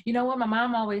 You know what? My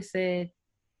mom always said,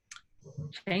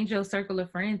 change your circle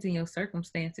of friends and your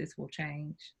circumstances will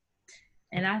change.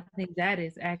 And I think that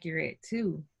is accurate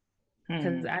too.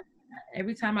 Because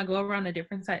every time I go around a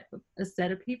different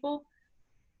set of people,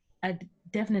 I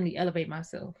definitely elevate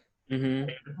myself. Yeah.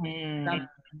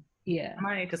 I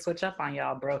might need to switch up on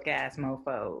y'all broke ass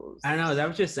mofos. I know. Is that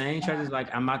what you're saying? Treasure's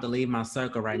like, I'm about to leave my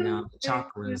circle right now. The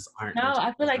chakras aren't. No,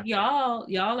 I feel like y'all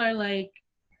are like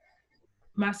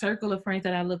my circle of friends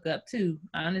that I look up to,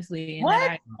 honestly, and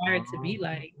that I aspire to be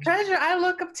like. Treasure, I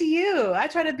look up to you. I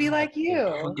try to be like you.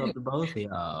 I look up to both of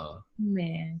y'all.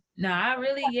 Man, no, I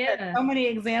really, So many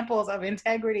examples of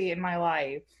integrity in my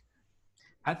life.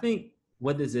 I think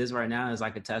what this is right now is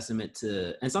like a testament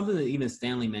to, and something that even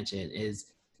Stanley mentioned,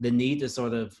 is the need to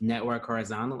sort of network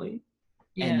horizontally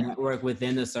and network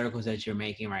within the circles that you're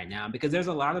making right now, because there's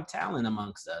a lot of talent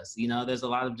amongst us. There's a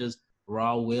lot of just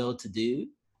raw will to do.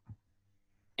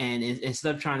 And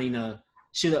instead of trying to,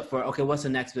 shoot up for, okay, what's the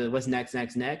next bit? What's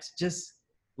next? Just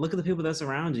look at the people that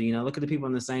surround you. Look at the people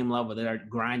on the same level that are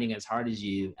grinding as hard as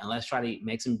you, and let's try to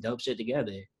make some dope shit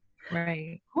together.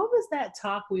 Right. What was that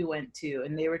talk we went to?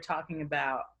 And they were talking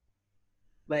about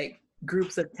like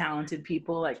groups of talented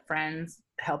people, like friends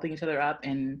helping each other up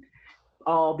and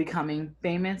all becoming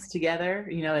famous together,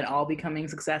 you know, and all becoming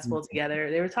successful together.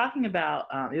 They were talking about,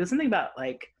 it was something about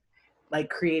like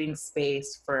creating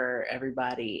space for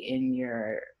everybody in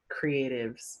your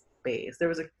creative space.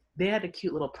 They had a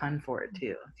cute little pun for it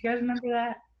too. Do you guys remember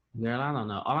that? Girl, I don't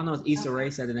know. All I know is Issa Rae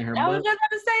said it in her I was book. just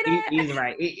about to say that. He's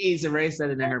right. Issa Rae said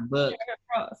it in her book.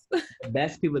 The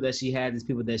best people that she had is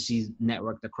people that she's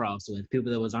networked across with,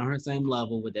 people that was on her same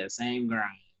level with that same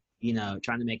grind, you know,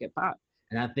 trying to make it pop.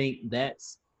 And I think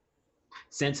that's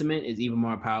sentiment is even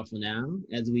more powerful now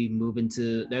as we move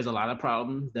into. There's a lot of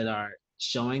problems that are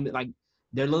showing that, like,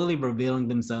 they're literally revealing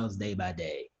themselves day by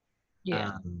day.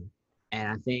 Yeah. And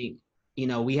I think, you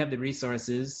know, we have the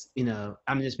resources. You know,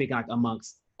 I'm just speaking like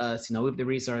amongst us. You know, we have the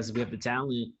resources, we have the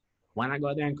talent. Why not go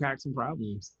out there and crack some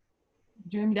problems?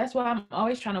 Jeremy, that's why I'm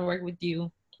always trying to work with you.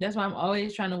 That's why I'm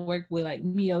always trying to work with like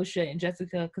Miosha and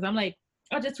Jessica. Cause I'm like,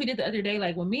 I just tweeted the other day,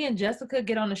 like when me and Jessica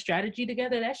get on a strategy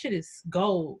together, that shit is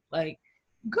gold. Like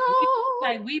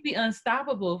gold. We be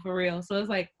unstoppable for real. So it's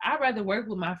like, I'd rather work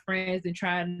with my friends than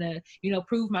trying to, you know,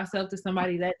 prove myself to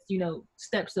somebody that's, you know,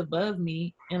 steps above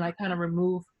me and like kind of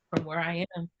remove from where I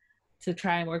am to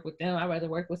try and work with them. I'd rather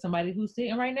work with somebody who's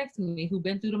sitting right next to me, who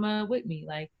been through the mud with me.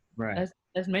 Like, right.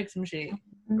 Let's make some shit.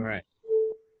 Right.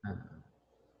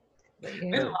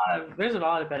 Yeah. There's a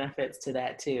lot of benefits to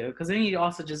that too, because then you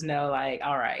also just know, like,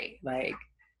 all right, like,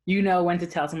 you know when to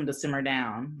tell someone to simmer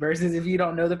down, versus if you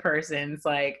don't know the person, it's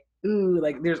like, ooh,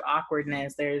 like there's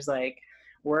awkwardness, there's like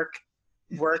work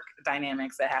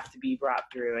dynamics that have to be brought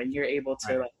through, and you're able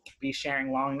to like be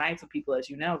sharing long nights with people that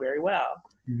you know very well.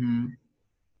 Mm-hmm.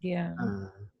 Yeah.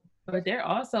 But there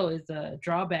also is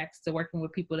drawbacks to working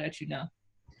with people that you know.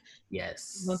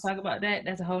 Yes. We'll talk about that.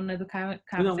 That's a whole nother conversation.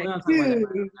 We don't talk about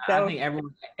that. I think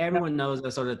everyone knows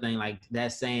that sort of thing. Like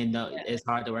that saying, no, it's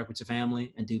hard to work with your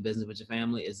family and do business with your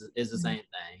family is the same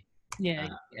thing. Yeah.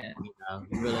 You know,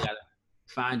 you really got to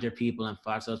find your people and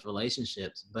foster those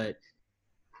relationships. But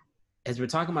as we're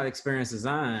talking about experience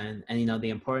design and, you know, the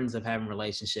importance of having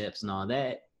relationships and all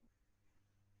that,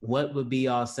 what would be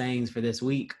y'all sayings for this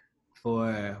week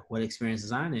for what experience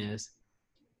design is?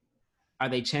 Are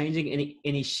they changing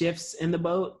any shifts in the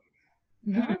boat?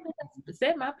 No, I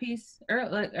said my piece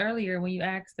earlier when you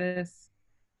asked us.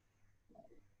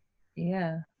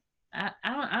 Yeah, I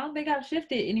don't think I've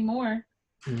shifted anymore.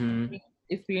 Mm-hmm.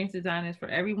 Experience design is for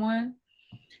everyone.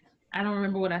 I don't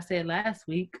remember what I said last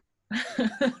week.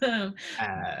 I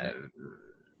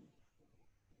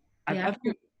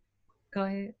think, go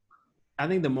ahead. I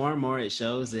think the more and more it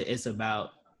shows that it's about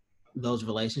those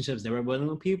relationships that we're building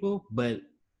with people, but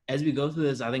as we go through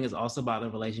this, I think it's also about the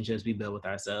relationships we build with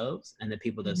ourselves and the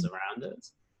people that surround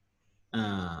us.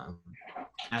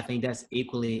 I think that's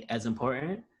equally as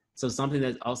important. So something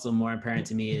that's also more apparent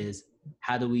to me is,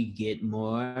 how do we get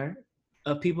more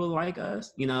of people like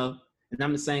us? You know, and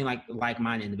I'm not saying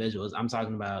like-minded individuals. I'm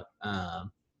talking about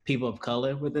people of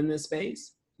color within this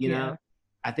space. You know,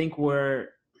 I think the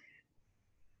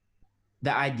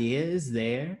idea is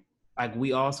there. Like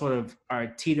we all sort of are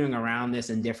teetering around this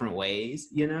in different ways,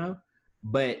 you know,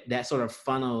 but that sort of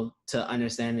funnel to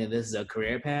understanding that this is a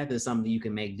career path is something you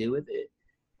can make do with it.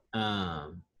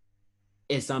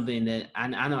 It's something that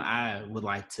I know I would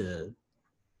like to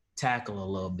tackle a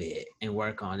little bit and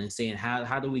work on, and seeing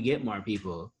how do we get more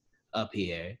people up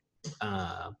here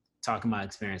talking about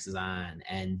experience design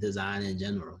and design in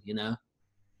general, you know?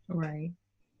 Right.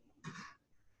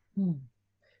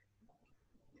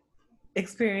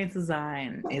 Experience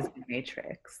design is the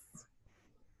Matrix.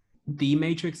 The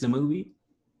Matrix, the movie?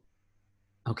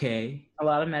 Okay. A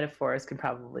lot of metaphors could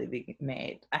probably be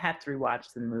made. I have to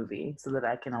rewatch the movie so that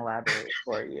I can elaborate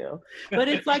for you. But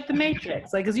it's like the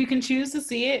Matrix, like, because you can choose to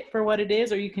see it for what it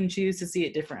is, or you can choose to see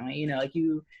it differently. You know, like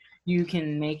you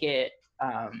can make it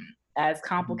as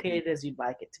complicated as you'd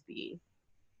like it to be.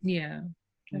 Yeah,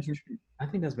 that's true. I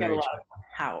think that's very true. You have a lot of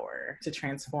power to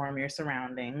transform your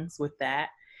surroundings with that.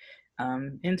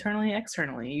 Internally,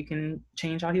 externally, you can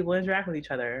change how people interact with each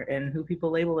other and who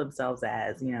people label themselves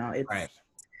as. You know, it's right.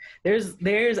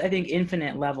 There's I think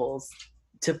infinite levels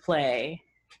to play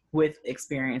with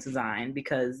experience design,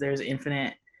 because there's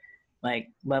infinite like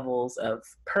levels of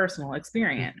personal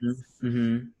experience.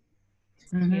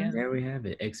 There we have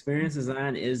it. Experience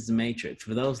design is the Matrix.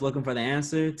 For those looking for the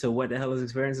answer to what the hell is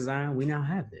experience design, we now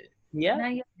have it.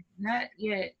 Yeah, not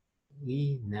yet.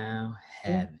 We now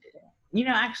have it. You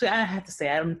know, actually, I have to say,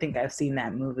 I don't think I've seen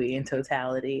that movie in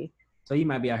totality. So you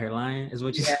might be out here lying, is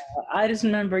what you Yeah, I just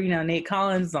remember, Nate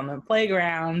Collins on the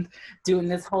playground doing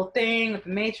this whole thing with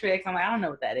the Matrix. I'm like, I don't know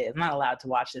what that is. I'm not allowed to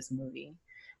watch this movie.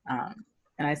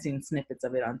 And I've seen snippets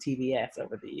of it on TVS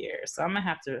over the years. So I'm going to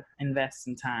have to invest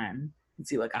some time and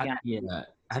see what I think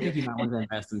you might want to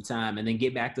invest some time and then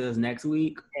get back to us next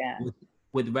week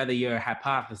with whether your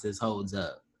hypothesis holds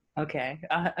up. Okay.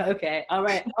 Okay. All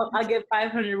right. I'll get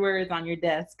 500 words on your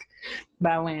desk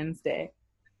by Wednesday.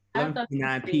 9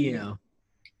 p.m.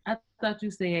 I thought you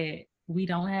said we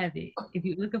don't have it. If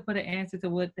you're looking for the answer to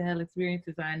what the hell experience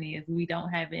design is, we don't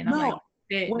have it. And I'm like,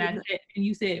 and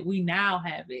you said we now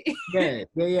have it. Yeah.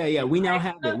 We now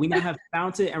have it. We now have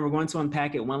found it, and we're going to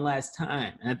unpack it one last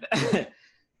time.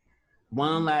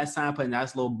 One last time, put a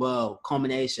nice little bow,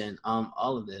 culmination on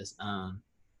all of this. And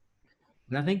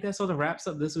I think that sort of wraps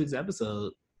up this week's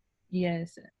episode.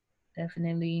 Yes,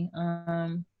 definitely.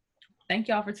 Thank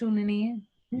y'all for tuning in.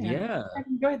 Yeah. I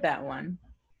enjoyed that one.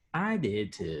 I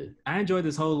did too. I enjoyed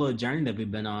this whole little journey that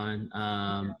we've been on.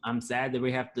 I'm sad that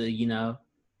we have to,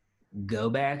 go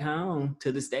back home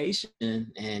to the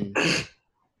station and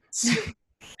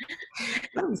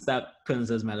let me stop putting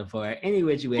such metaphor. Any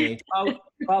which way,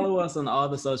 follow us on all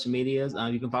the social medias.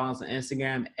 You can follow us on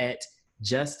Instagram at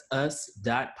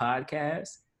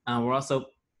justus.podcast. We're also,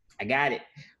 I got it.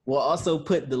 We'll also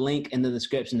put the link in the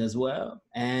description as well.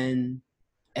 And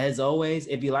as always,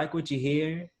 if you like what you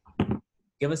hear,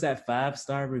 give us that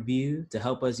 5-star review to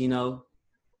help us,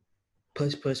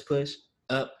 push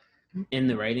up in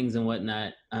the ratings and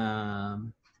whatnot.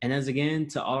 And as again,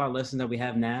 to all our listeners that we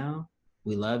have now,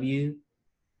 we love you.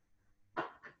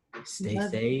 Stay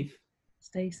safe.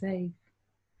 Stay safe.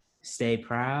 Stay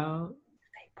proud.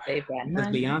 Stay proud. As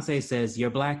Beyonce says, your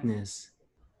blackness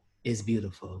is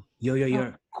beautiful.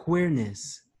 Your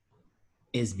queerness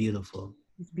is beautiful.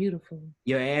 It's beautiful.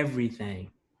 Your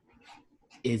everything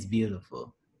is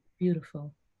beautiful.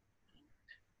 Beautiful.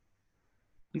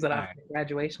 Is that our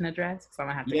graduation address? So I'm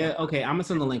gonna have to. Yeah. Okay. I'm gonna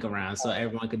send the link around so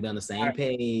everyone can be on the same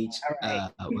page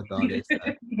with all this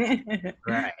stuff.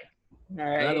 Right. All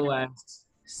right. Otherwise,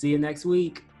 see you next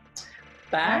week.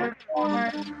 Bye.